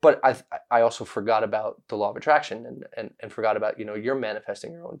 But I also forgot about the law of attraction and forgot about, you know, you're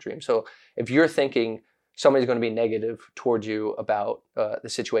manifesting your own dream. So if you're thinking somebody's going to be negative towards you about the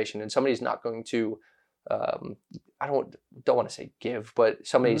situation, and somebody's not going to, I don't want to say give, but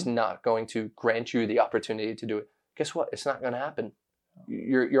somebody's not going to grant you the opportunity to do it, guess what? It's not going to happen.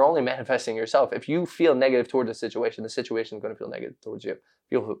 You're only manifesting yourself. If you feel negative towards the situation is going to feel negative towards you. If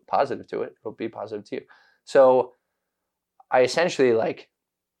you feel positive to it, it'll be positive to you. So I essentially, like,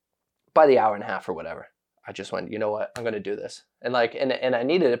 by the hour and a half or whatever, I just went, you know what, I'm going to do this. And like, and I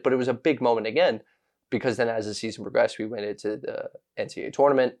needed it, but it was a big moment again, because then as the season progressed, we went into the NCAA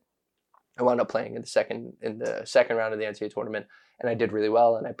tournament. I wound up playing in the second round of the NCAA tournament, and I did really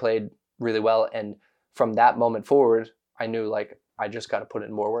well, and I played really well. And from that moment forward, I knew, like, I just got to put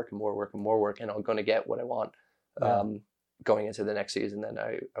in more work and more work and more work, and I'm going to get what I want. Yeah. Going into the next season, then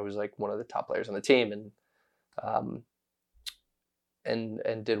I was like one of the top players on the team,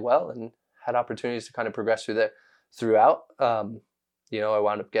 and did well, and had opportunities to kind of progress throughout. You know, I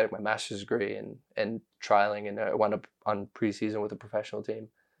wound up getting my master's degree and trialing, and I wound up on preseason with a professional team.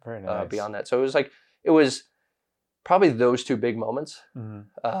 Very nice. Beyond that, so it was probably those two big moments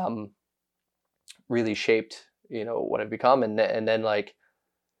really shaped, you know, what I've become. And then, like,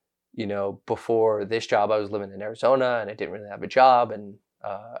 you know, before this job, I was living in Arizona, and I didn't really have a job, and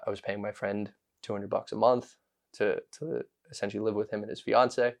I was paying my friend $200 a month to essentially live with him and his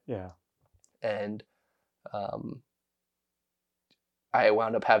fiance. Yeah. And I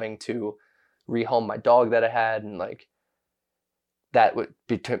wound up having to rehome my dog that I had, and like that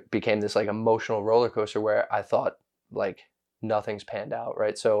became this like emotional roller coaster where I thought, like, nothing's panned out,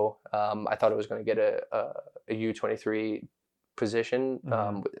 right? So I thought I was going to get a U23 position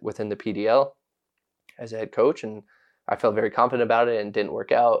within the PDL as a head coach, and I felt very confident about it, and didn't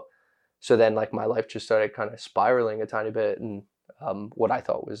work out. So then, like, my life just started kind of spiraling a tiny bit, and what I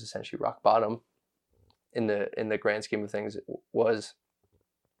thought was essentially rock bottom in the grand scheme of things was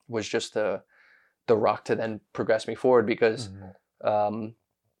just the rock to then progress me forward, because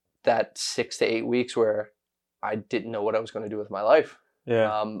that 6 to 8 weeks where I didn't know what I was going to do with my life.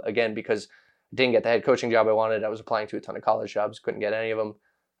 Yeah. Again, because I didn't get the head coaching job I wanted. I was applying to a ton of college jobs, couldn't get any of them.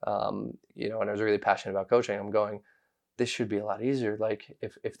 You know, and I was really passionate about coaching. I'm going, this should be a lot easier. Like,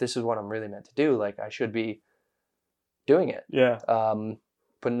 if this is what I'm really meant to do, like, I should be doing it. Yeah.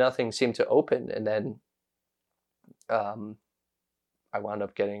 But nothing seemed to open. And then I wound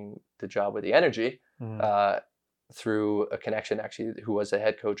up getting the job with the Energy through a connection, actually, who was a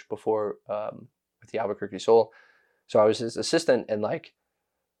head coach before with the Albuquerque Soul. So I was his assistant, and like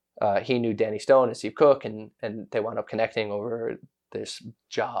he knew Danny Stone and Steve Cook, and they wound up connecting over this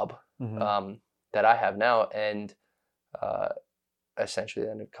job that I have now. And essentially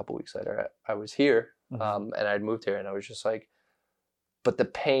then a couple weeks later, I was here, and I'd moved here, and I was just like, but the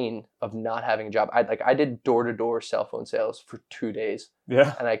pain of not having a job, I did door-to-door cell phone sales for 2 days.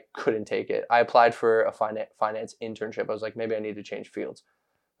 Yeah. And I couldn't take it. I applied for a finance internship. I was like, maybe I need to change fields.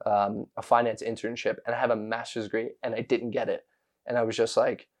 A finance internship, and I have a master's degree, and I didn't get it. And I was just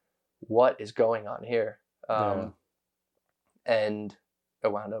like, what is going on here? And I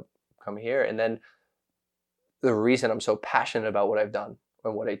wound up coming here. And then the reason I'm so passionate about what I've done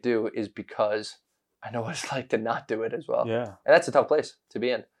and what I do is because I know what it's like to not do it as well. Yeah. And that's a tough place to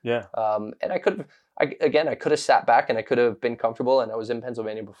be in. Yeah. And I could have sat back and I could have been comfortable. And I was in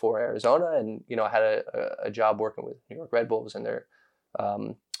Pennsylvania before Arizona, and I had a job working with New York Red Bulls and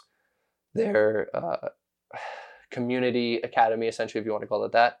their community academy, essentially, if you want to call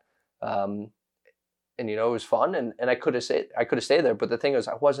it that. And it was fun, and I could have stayed there. But the thing is,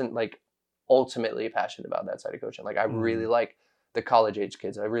 I wasn't like ultimately passionate about that side of coaching. Like I really like the college age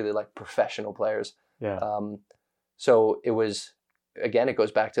kids. I really like professional players. Yeah. So it was, again, it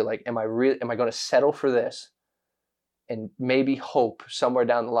goes back to like, am I going to settle for this and maybe hope somewhere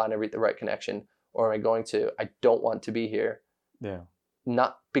down the line I reach the right connection, or am I going to, I don't want to be here. Yeah.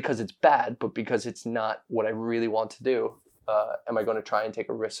 Not because it's bad, but because it's not what I really want to do. Am I going to try and take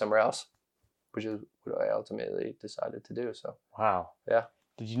a risk somewhere else? Which is what I ultimately decided to do. So. Wow. Yeah.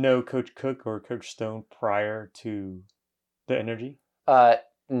 Did you know Coach Cook or Coach Stone prior to the Energy?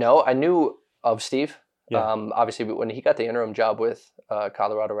 No, I knew of Steve. Yeah. Obviously, when he got the interim job with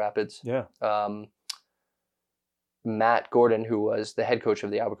Colorado Rapids. Yeah. Matt Gordon, who was the head coach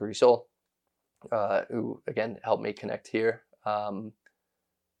of the Albuquerque Soul, who again helped me connect here.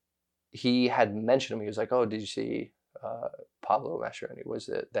 He had mentioned him. He was like, "Oh, did you see Pablo Mascheroni was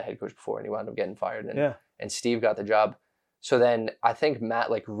the head coach before, and he wound up getting fired, and Steve got the job." So then I think Matt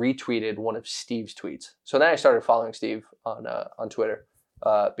like retweeted one of Steve's tweets. So then I started following Steve on Twitter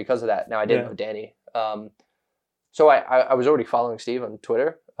because of that. Now I didn't know Danny, so I was already following Steve on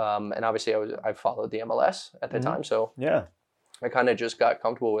Twitter, and obviously I followed the MLS at the time. So I kind of just got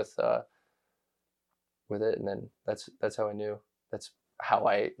comfortable with it, and then that's how I knew. That's how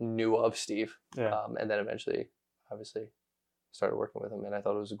I knew of Steve. And then eventually, obviously, started working with him, and I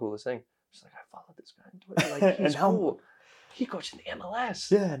thought it was the coolest thing. Just like, I followed this guy on Twitter. Like, he's cool. He coached in the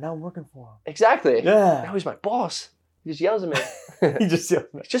MLS. Yeah, now I'm working for him. Exactly. Yeah. Now he's my boss. He just yells at me. He just yells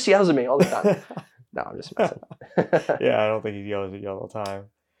at me. Just yells at me all the time. No, I'm just messing. Yeah, I don't think he yells at you all the time.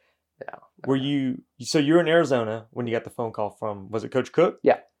 Yeah. Were so you were in Arizona when you got the phone call from, was it Coach Cook?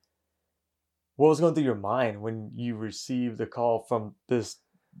 Yeah. What was going through your mind when you received the call from this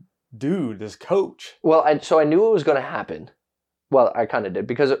dude, this coach? Well, so I knew it was going to happen. Well, I kind of did,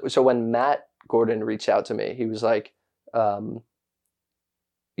 because so when Matt Gordon reached out to me, he was like,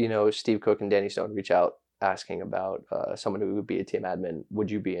 Steve Cook and Danny Stone reach out asking about someone who would be a team admin. Would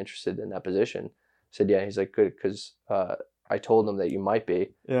you be interested in that position? I said, yeah. He's like, good, because I told him that you might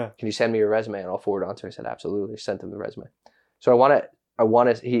be. Yeah. Can you send me your resume and I'll forward it on to him? I said, absolutely. Sent him the resume. So I want to,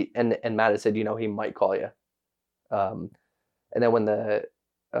 and Matt had said, he might call you. And then when the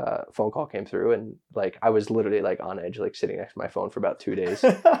phone call came through, and like I was literally like on edge, like sitting next to my phone for about 2 days,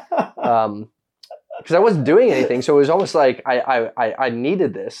 because I wasn't doing anything. So it was almost like I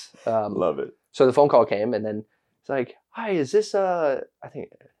needed this. Love it. So the phone call came, and then it's like, hi, is this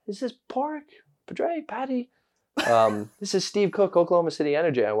Park, Padre, Patty? This is Steve Cook, Oklahoma City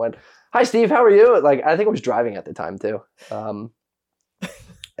Energy. I went, hi Steve, how are you? Like, I think I was driving at the time too.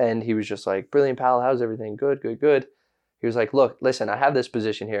 And he was just like, brilliant, pal. How's everything? Good. He was like, look, listen, I have this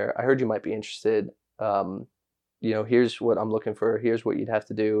position here. I heard you might be interested. Here's what I'm looking for. Here's what you'd have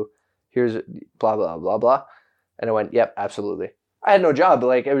to do. Here's blah, blah, blah, blah. And I went, yep, absolutely. I had no job, but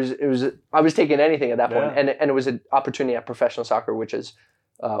like I was taking anything at that point. And it was an opportunity at professional soccer, which is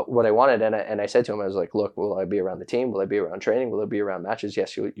what I wanted. And I said to him, I was like, look, will I be around the team? Will I be around training? Will I be around matches?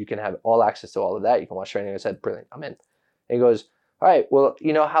 Yes, you can have all access to all of that. You can watch training. I said, brilliant, I'm in. And he goes, all right, well,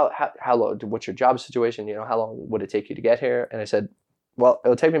 how long, what's your job situation? How long would it take you to get here? And I said, well,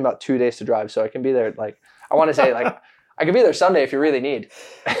 it'll take me about 2 days to drive. So I can be there. Like, I want to say like, I can be there Sunday if you really need.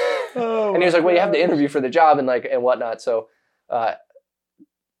 And he was like, well, you have to interview for the job and whatnot. So, so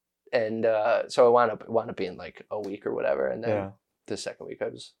it wound up being like a week or whatever. And then the second week I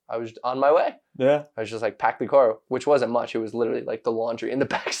was on my way. Yeah. I was just like packed the car, which wasn't much. It was literally like the laundry in the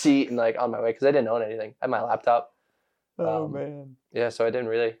back seat and like on my way, because I didn't own anything. I had my laptop. Oh man. Yeah, so I didn't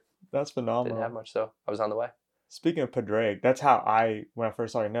really. That's phenomenal. Didn't have much, so I was on the way. Speaking of Padre, that's how when I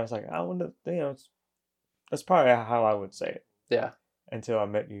first saw your name, I was like, I wonder, that's probably how I would say it. Yeah. Until I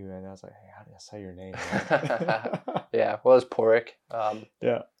met you, and I was like, hey, how do I say your name? Yeah, well, it's Porrick.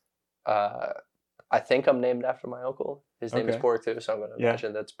 Yeah. I think I'm named after my uncle. His name is Porrick too, so I'm going to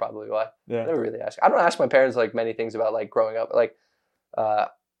imagine that's probably why. Yeah. I never really ask. I don't ask my parents like many things about like growing up. Like, I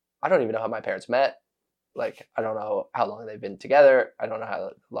don't even know how my parents met. Like, I don't know how long they've been together. I don't know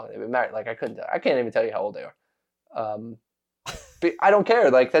how long they've been married. Like, I can't even tell you how old they are. But I don't care.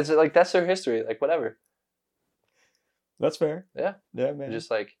 Like, that's their history. Like, whatever. That's fair. Yeah. Yeah, man.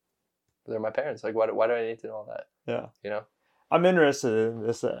 Just like, they're my parents. Like, why do I need to know all that? Yeah. I'm interested in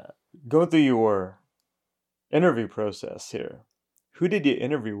this, going through your interview process here. Who did you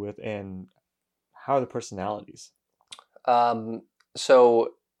interview with, and how are the personalities? So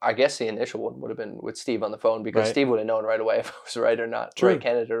I guess the initial one would have been with Steve on the phone, because Right. Steve would have known right away if I was right or not, True. right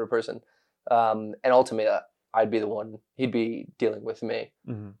candidate or person. And ultimately, I'd be the one. He'd be dealing with me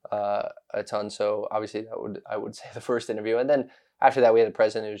a ton. So obviously, I would say the first interview, and then after that, we had the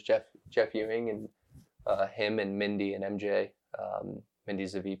president, who was Jeff Ewing, and him and Mindy and MJ.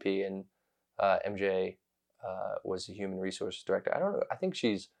 Mindy's the VP, and MJ was the human resources director. I don't know. I think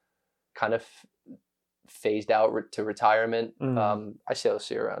she's kind of phased out to retirement. I still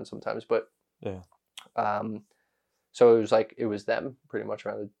see her around sometimes, but Yeah. So it was them pretty much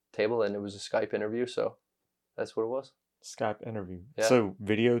around the table, and it was a Skype interview. So that's what it was. Skype interview. Yeah. So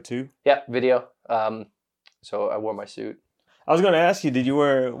video too? Yeah, video. So I wore my suit. I was going to ask you,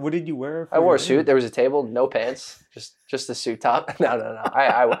 what did you wear? I wore a suit. There was a table, no pants, just a suit top. No.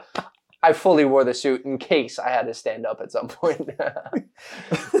 I fully wore the suit in case I had to stand up at some point.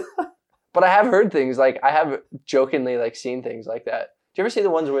 But I have heard things I have jokingly seen things like that. Do you ever see the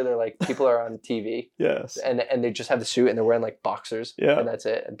ones where they're people are on TV? Yes. And they just have the suit and they're wearing boxers. Yeah. And that's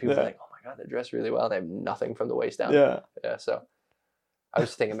it. And people are like, oh my God, they dress really well. And they have nothing from the waist down. Yeah. Yeah. So I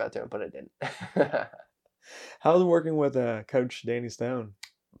was thinking about doing it, but I didn't. How's working with Coach Danny Stone?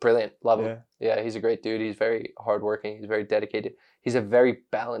 Brilliant. Love him. Yeah, he's a great dude. He's very hardworking. He's very dedicated. He's a very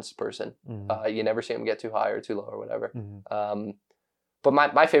balanced person. You never see him get too high or too low or whatever. But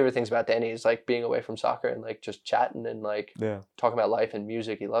my favorite things about Danny is being away from soccer and just chatting and talking about life and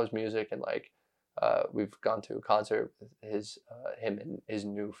music. He loves music, and we've gone to a concert with him and his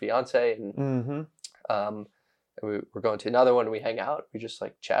new fiance, and we're going to another one. And we hang out. We just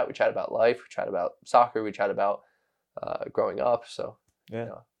chat. We chat about life. We chat about soccer. We chat about growing up. So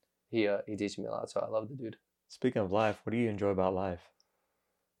he teaches me a lot. So I love the dude. Speaking of life, what do you enjoy about life?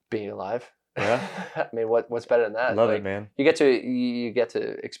 Being alive. Yeah. I mean, what's better than that? Love it, man. You get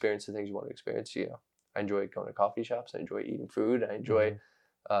to experience the things you want to experience. I enjoy going to coffee shops. I enjoy eating food. I enjoy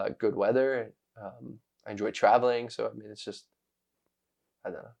good weather. I enjoy traveling. So I mean, it's just, I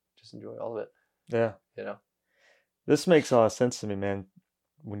don't know, just enjoy all of it. Yeah. This makes a lot of sense to me, man.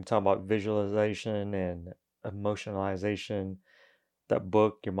 When you talk about visualization and emotionalization, that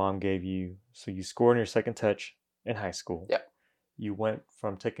book your mom gave you. So you scored on your second touch in high school. Yeah. You went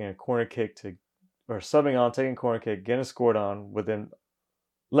from taking a corner kick or subbing on, taking a corner kick, getting scored on within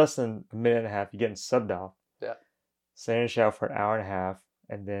less than a minute and a half. You're getting subbed off. Yeah. Staying in the shower for an hour and a half,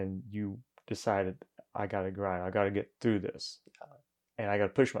 and then you decided, I got to grind. I got to get through this, and I got to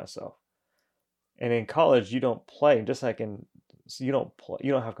push myself. And in college, you don't play. Just you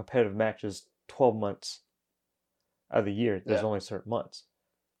don't have competitive matches 12 months out of the year. There's only certain months.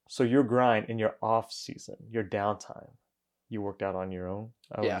 So your grind in your off season, your downtime, you worked out on your own,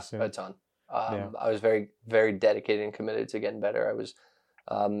 I would assume. A ton. I was very, very dedicated and committed to getting better. I was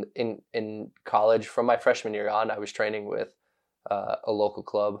in college from my freshman year on. I was training with a local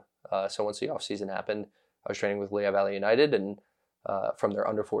club. So once the off season happened, I was training with Lehigh Valley United, and from their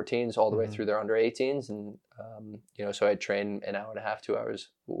under 14s all the way through their under 18s, and so I'd train an hour and a half, 2 hours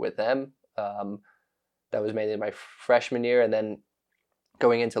with them. That was mainly my freshman year, and then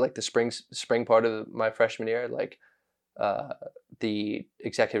going into the spring part of my freshman year, the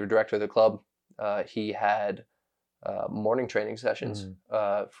executive director of the club, he had morning training sessions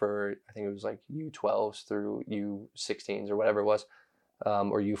for, I think it was U12s through U16s or whatever it was,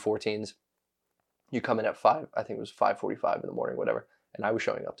 or U14s. You come in at 5, I think it was 5:45 in the morning, whatever, and I was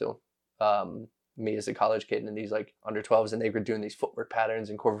showing up to him. Me as a college kid, and these under 12s, and they were doing these footwork patterns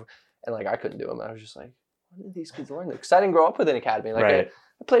and and I couldn't do them. I was just what did these kids learn? Because I didn't grow up with an academy. I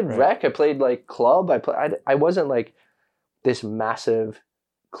played rec, I played club. I wasn't this massive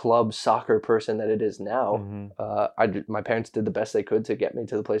club soccer person that it is now. My parents did the best they could to get me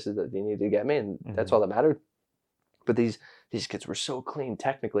to the places that they needed to get me, and that's all that mattered. But these kids were so clean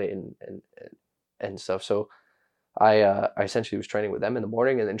technically and stuff. So I essentially was training with them in the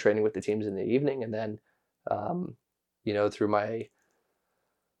morning, and then training with the teams in the evening, and then through my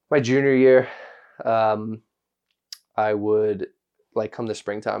junior year, I would come the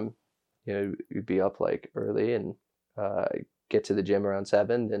springtime, you'd be up early and get to the gym around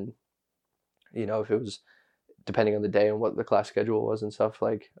 7, and if it was depending on the day and what the class schedule was and stuff,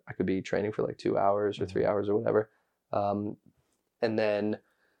 I could be training for 2 hours or 3 hours or whatever, and then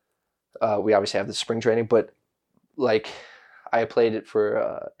we obviously have the spring training, but I played it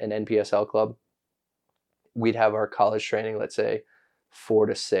for an NPSL club. We'd have our college training, let's say 4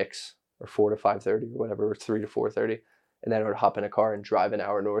 to 6 or 4 to 5:30 or whatever, or 3 to 4:30, and then I would hop in a car and drive an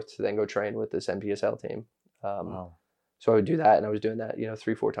hour north to then go train with this NPSL team. Wow. So I would do that, and I was doing that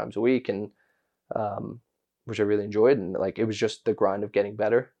 3-4 times a week, and which I really enjoyed. And like, it was just the grind of getting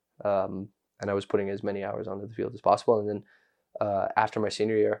better. And I was putting as many hours onto the field as possible. And then after my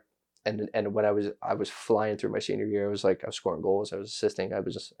senior year, and when I was flying through my senior year, I was scoring goals, I was assisting, I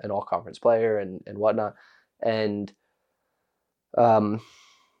was just an all conference player and whatnot. And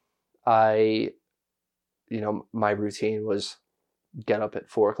I, my routine was get up at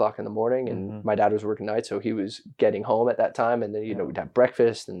 4:00 in the morning, and my dad was working nights, so he was getting home at that time. And then, we'd have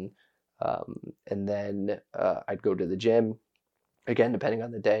breakfast, and then I'd go to the gym. Again, depending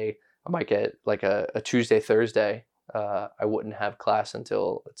on the day, I might get like a Tuesday, Thursday. I wouldn't have class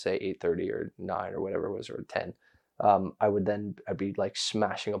until, let's say, 8:30 or 9 or whatever it was, or 10. I'd be like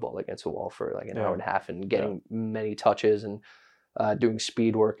smashing a ball against a wall for like an hour and a half and getting many touches and doing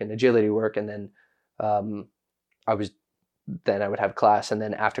speed work and agility work. And then I would have class, and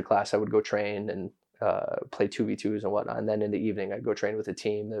then after class I would go train and play 2v2s and whatnot. And then in the evening I'd go train with a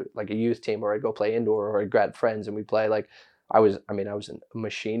team, like a youth team, or I'd go play indoor, or I'd grab friends and we'd play. Like I was a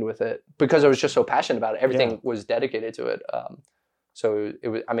machine with it because I was just so passionate about it. Everything was dedicated to it. So it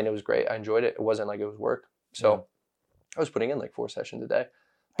was great. I enjoyed it. It wasn't like it was work. So I was putting in like 4 sessions a day,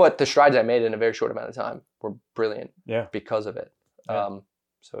 but the strides I made in a very short amount of time were brilliant because of it.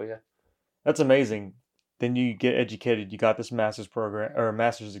 That's amazing. Then you get educated, you got this master's program or a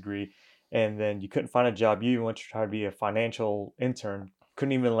master's degree, and then you couldn't find a job. You went to try to be a financial intern,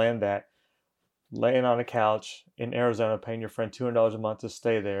 couldn't even land that. Laying on a couch in Arizona, paying your friend $200 a month to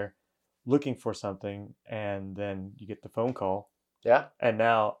stay there, looking for something, and then you get the phone call. Yeah. And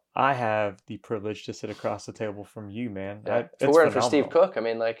now I have the privilege to sit across the table from you, man. Yeah. If it weren't for Steve Cook,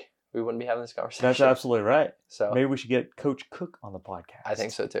 we wouldn't be having this conversation. That's absolutely right. So maybe we should get Coach Cook on the podcast. I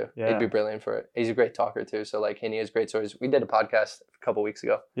think so too. Yeah. He'd be brilliant for it. He's a great talker too. So like, and he has great stories. We did a podcast a couple weeks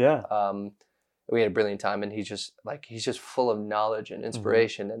ago. Yeah. We had a brilliant time, and he's just full of knowledge and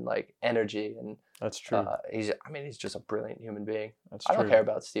inspiration and like energy, and that's true. He's just a brilliant human being. I don't care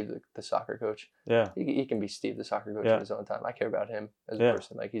about Steve the soccer coach. Yeah. He can be Steve the soccer coach in his own time. I care about him as a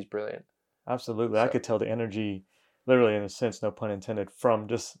person. Like, he's brilliant. Absolutely. So I could tell the energy, literally in a sense, no pun intended, from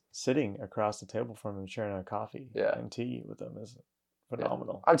just sitting across the table from him, sharing a coffee and tea with him is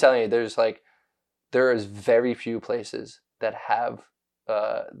phenomenal. I'm telling you, there is very few places that have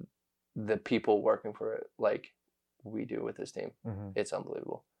the people working for it like we do with this team. It's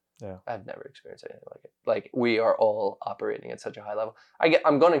unbelievable. Yeah, I've never experienced anything like it. Like, we are all operating at such a high level.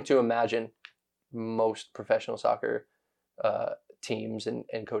 I'm going to imagine most professional soccer teams and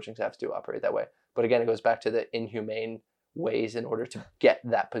coaching staffs do operate that way. But again, it goes back to the inhumane ways in order to get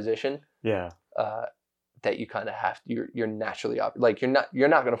that position. Yeah. That you kind of have to, you're naturally like, you're not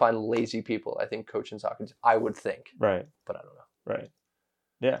going to find lazy people, I think, coaching soccer. I would think. Right. But I don't know. Right.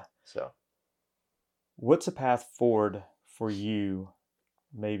 Yeah. So what's a path forward for you?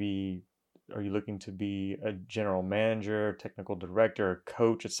 Maybe, are you looking to be a general manager, technical director,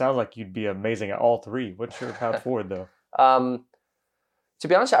 coach? It sounds like you'd be amazing at all three. What's your path forward though? To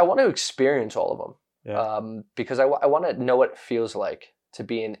be honest, I want to experience all of them. Yeah. Because I want to know what it feels like to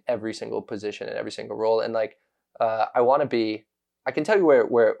be in every single position and every single role. And like, I can tell you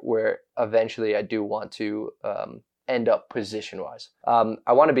where eventually I do want to end up position-wise.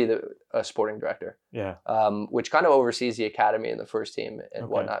 I want to be a sporting director, which kind of oversees the academy and the first team and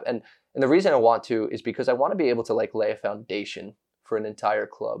whatnot. And the reason I want to is because I want to be able to like lay a foundation for an entire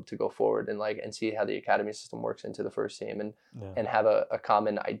club to go forward and see how the academy system works into the first team and have a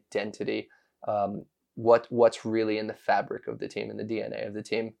common identity. What's really in the fabric of the team and the DNA of the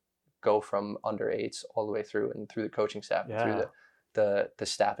team, go from under 8s all the way through and through the coaching staff and through the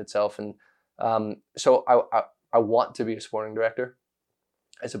staff itself. And so I want to be a sporting director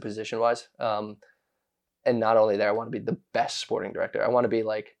as a position wise. And not only there, I want to be the best sporting director. I want to be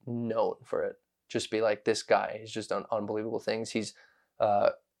like known for it. Just be like, this guy, he's just done unbelievable things. He's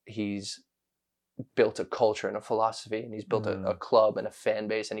built a culture and a philosophy, and he's built a club and a fan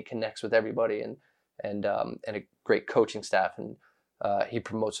base, and he connects with everybody and a great coaching staff, and he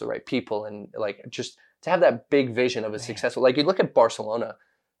promotes the right people, and like, just to have that big vision of a successful, like, you look at Barcelona,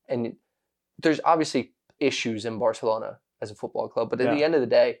 and there's obviously issues in Barcelona as a football club, but at the end of the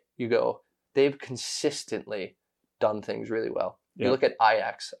day, you go, they've consistently done things really well. You look at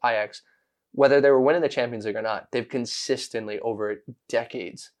Ajax, whether they were winning the Champions League or not, they've consistently over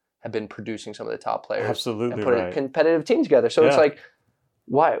decades have been producing some of the top players. Absolutely, and put a competitive team together. So it's like,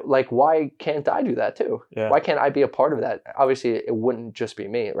 why can't I do that too? Yeah. Why can't I be a part of that? Obviously, it wouldn't just be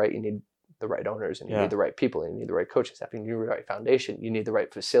me, right? You need the right owners, and you need the right people, and you need the right coaching staff, and you need the right foundation, you need the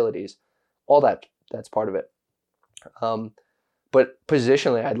right facilities, all that's part of it. But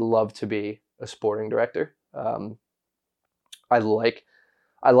positionally, I'd love to be a sporting director. I like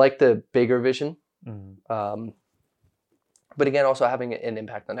the bigger vision But again, also having an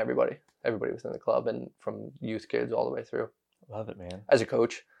impact on everybody within the club, and from youth kids all the way through. Love it, man. As a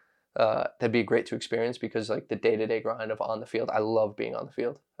coach, that'd be great to experience, because like the day-to-day grind of on the field, I love being on the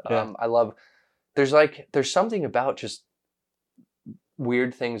field. Yeah. I love, there's something about just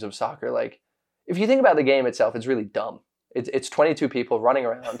weird things of soccer. Like if you think about the game itself, it's really dumb. It's 22 people running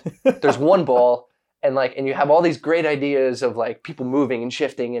around. There's one ball, and you have all these great ideas of like people moving and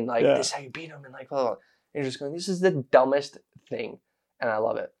shifting, and like this is how you beat them, and like, oh, and you're just going, this is the dumbest thing, and I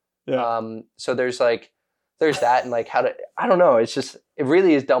love it. Yeah. So there's that, and like how to, I don't know, it's just, it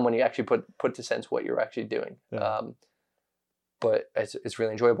really is dumb when you actually put to sense what you're actually doing. Yeah. But it's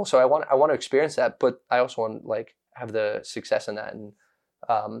really enjoyable. So I want to experience that, but I also want like have the success in that. And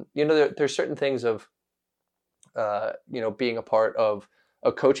there's certain things of being a part of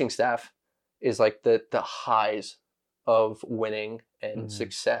a coaching staff is like the highs of winning and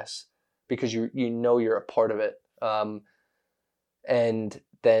success, because you're a part of it. And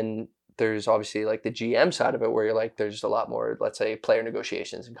then there's obviously like the GM side of it, where you're like, there's a lot more, let's say, player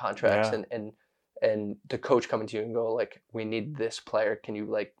negotiations and contracts, and the coach coming to you and go like, we need this player. Can you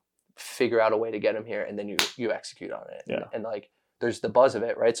like figure out a way to get him here? And then you execute on it. Yeah. And like, there's the buzz of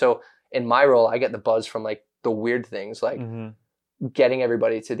it, right? So in my role, I get the buzz from like the weird things, like getting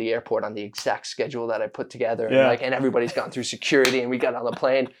everybody to the airport on the exact schedule that I put together. Yeah. And everybody's gone through security, and we got on the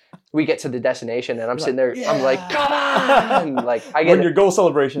plane, we get to the destination, and I'm sitting there, I'm like, come on! Like I get your goal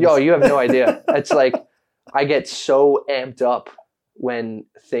celebrations. Yo, you have no idea. It's like I get so amped up when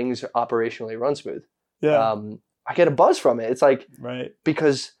things operationally run smooth. Yeah. I get a buzz from it. It's like, right,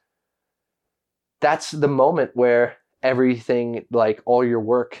 because that's the moment where everything, like all your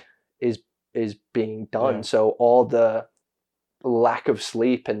work is being done. Yeah. So all the lack of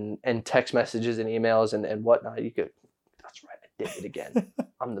sleep and text messages and emails and whatnot, you could, that's right, I did it again.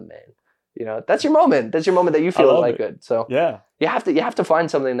 I'm the man. That's your moment. That's your moment that you feel like good. So yeah, you have to find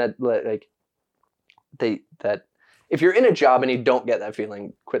something that that if you're in a job and you don't get that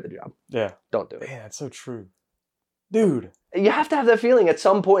feeling, quit the job. Yeah. Don't do it. Man, that's so true. Dude. You have to have that feeling at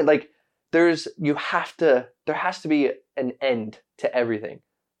some point. Like there has to be an end to everything.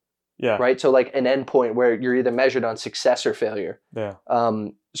 Yeah. Right. So like an end point where you're either measured on success or failure. Yeah.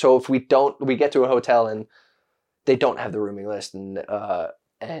 So if we get to a hotel and they don't have the rooming list, and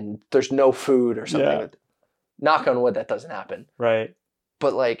there's no food or something. Yeah. Knock on wood, that doesn't happen. Right.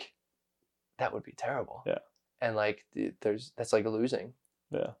 But like, that would be terrible. Yeah. And like, that's like losing.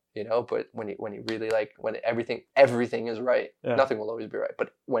 Yeah. But when you really like, when everything is right, nothing will always be right.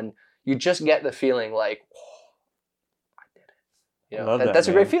 But when you just get the feeling like, oh, I did it. That's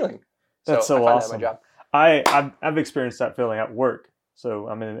a great feeling. That's so I find awesome. that my job. I've experienced that feeling at work. So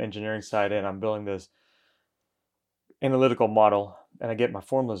I'm in the engineering side, and I'm building this analytical model, and I get my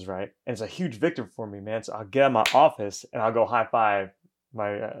formulas right, and it's a huge victory for me, man. So I'll get out of my office and I'll go high five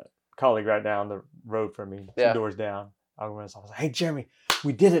my colleague right down the road from me, two doors down. I'll go in his office, like, hey Jeremy,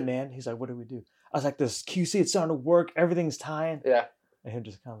 we did it, man. He's like, what did we do? I was like, this QC, it's starting to work, everything's tying. Yeah. And him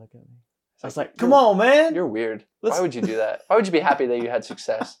just kind of look at me. I was like, come on, man. You're weird. Why would you do that? Why would you be happy that you had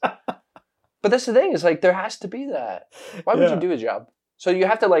success? But that's the thing, is like, there has to be that. Why would you do a job? So you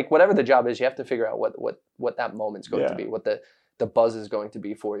have to, like, whatever the job is, you have to figure out what that moment's going to be, what the buzz is going to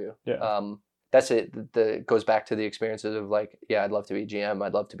be for you. Yeah. That's it. Goes back to the experiences of like, yeah, I'd love to be GM.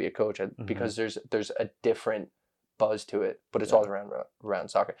 I'd love to be a coach, because there's a different buzz to it, but it's all around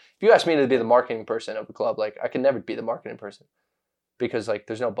soccer. If you ask me to be the marketing person of a club, like I can never be the marketing person, because like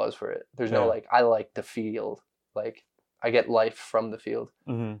there's no buzz for it. There's no like, I like the field. Like I get life from the field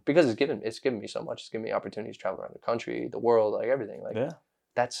because it's given me so much. It's given me opportunities to travel around the country, the world, like everything. Like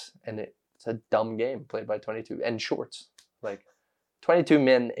it's a dumb game played by 22 and shorts, like 22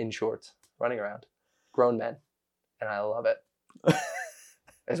 men in shorts running around, grown men, and I love it.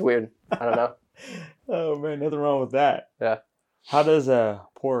 It's weird. I don't know. Oh man, nothing wrong with that. Yeah. How does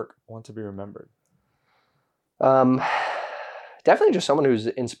Pork want to be remembered? Definitely just someone who's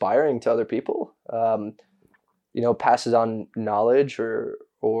inspiring to other people. Passes on knowledge or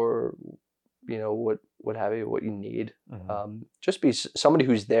what have you, what you need. Just be somebody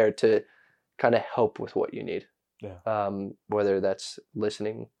who's there to kind of help with what you need. Yeah. Whether that's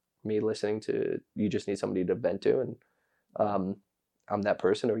listening to, you just need somebody to vent to, and I'm that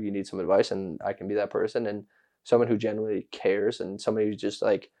person, or you need some advice and I can be that person, and someone who genuinely cares, and somebody who's just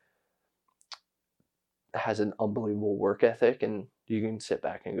like has an unbelievable work ethic, and you can sit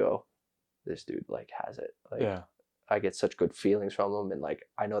back and go, this dude like has it. Like I get such good feelings from him, and like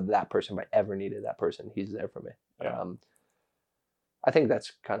I know that person, if I ever needed that person, he's there for me. Yeah. I think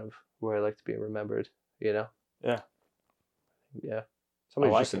that's kind of where I like to be remembered, Yeah. Yeah.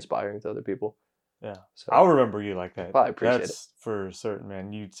 Somebody's just inspiring to other people. Yeah. So I'll remember you like that. Well, I appreciate That's for certain,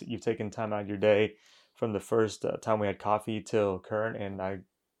 man. You've taken time out of your day from the first time we had coffee till current, and I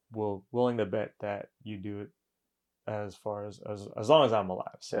will willing to bet that you do it as far as long as I'm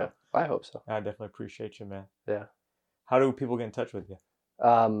alive. So yeah, I hope so. I definitely appreciate you, man. Yeah. How do people get in touch with you?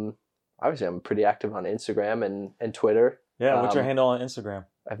 Obviously, I'm pretty active on Instagram and Twitter. Yeah, what's your handle on Instagram?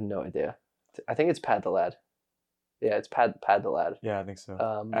 I have no idea. I think it's Pad the Lad. Yeah, it's Pad the Lad. Yeah, I think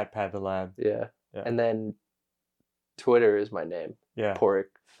so. At Pad the Lad. Yeah. Yeah. And then Twitter is my name. Yeah. Porrick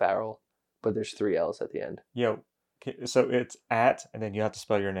Farrell, but there's 3 L's at the end. Yeah. So it's at, and then you have to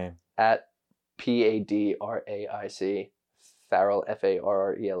spell your name. At PADRAIC Farrell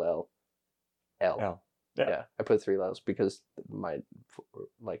FARRELL L. Yeah. I put 3 L's because my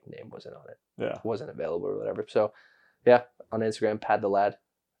name wasn't on it. Yeah. Wasn't available or whatever. So yeah, on Instagram, Pad the Lad,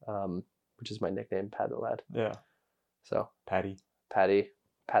 which is my nickname, Pad the Lad. Yeah. So Pad the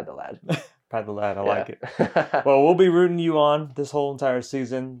Lad. Pad the Lad, I like it. Well, we'll be rooting you on this whole entire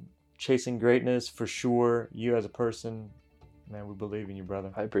season, chasing greatness for sure. You as a person, man, we believe in you,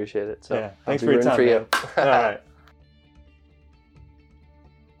 brother. I appreciate it. So yeah, thanks for your time. For you. All right.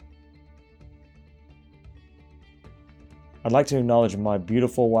 I'd like to acknowledge my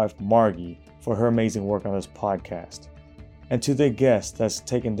beautiful wife, Margie, for her amazing work on this podcast. And to the guests that's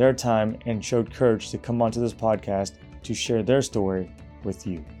taken their time and showed courage to come onto this podcast to share their story with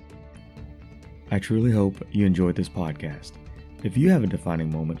you. I truly hope you enjoyed this podcast. If you have a defining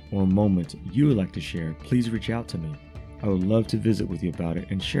moment or moment you would like to share, please reach out to me. I would love to visit with you about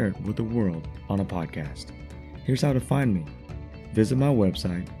it and share it with the world on a podcast. Here's how to find me. Visit my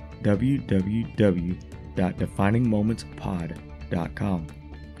website, www.definingmomentspod.com.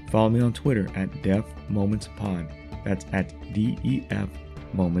 Follow me on Twitter at DefMomentsPod. That's at DEF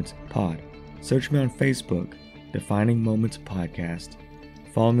Moments Pod. Search me on Facebook, Defining Moments Podcast.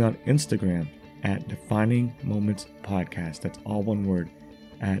 Follow me on Instagram at Defining Moments Podcast. That's all one word,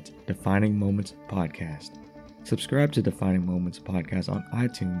 at Defining Moments Podcast. Subscribe to Defining Moments Podcast on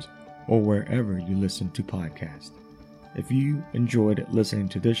iTunes or wherever you listen to podcasts. If you enjoyed listening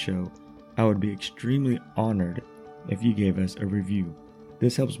to this show, I would be extremely honored if you gave us a review.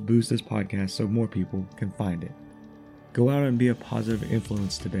 This helps boost this podcast so more people can find it. Go out and be a positive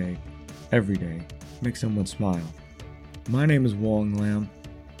influence today, every day. Make someone smile. My name is Wong Lam,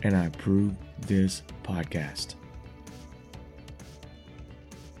 and I approve this podcast.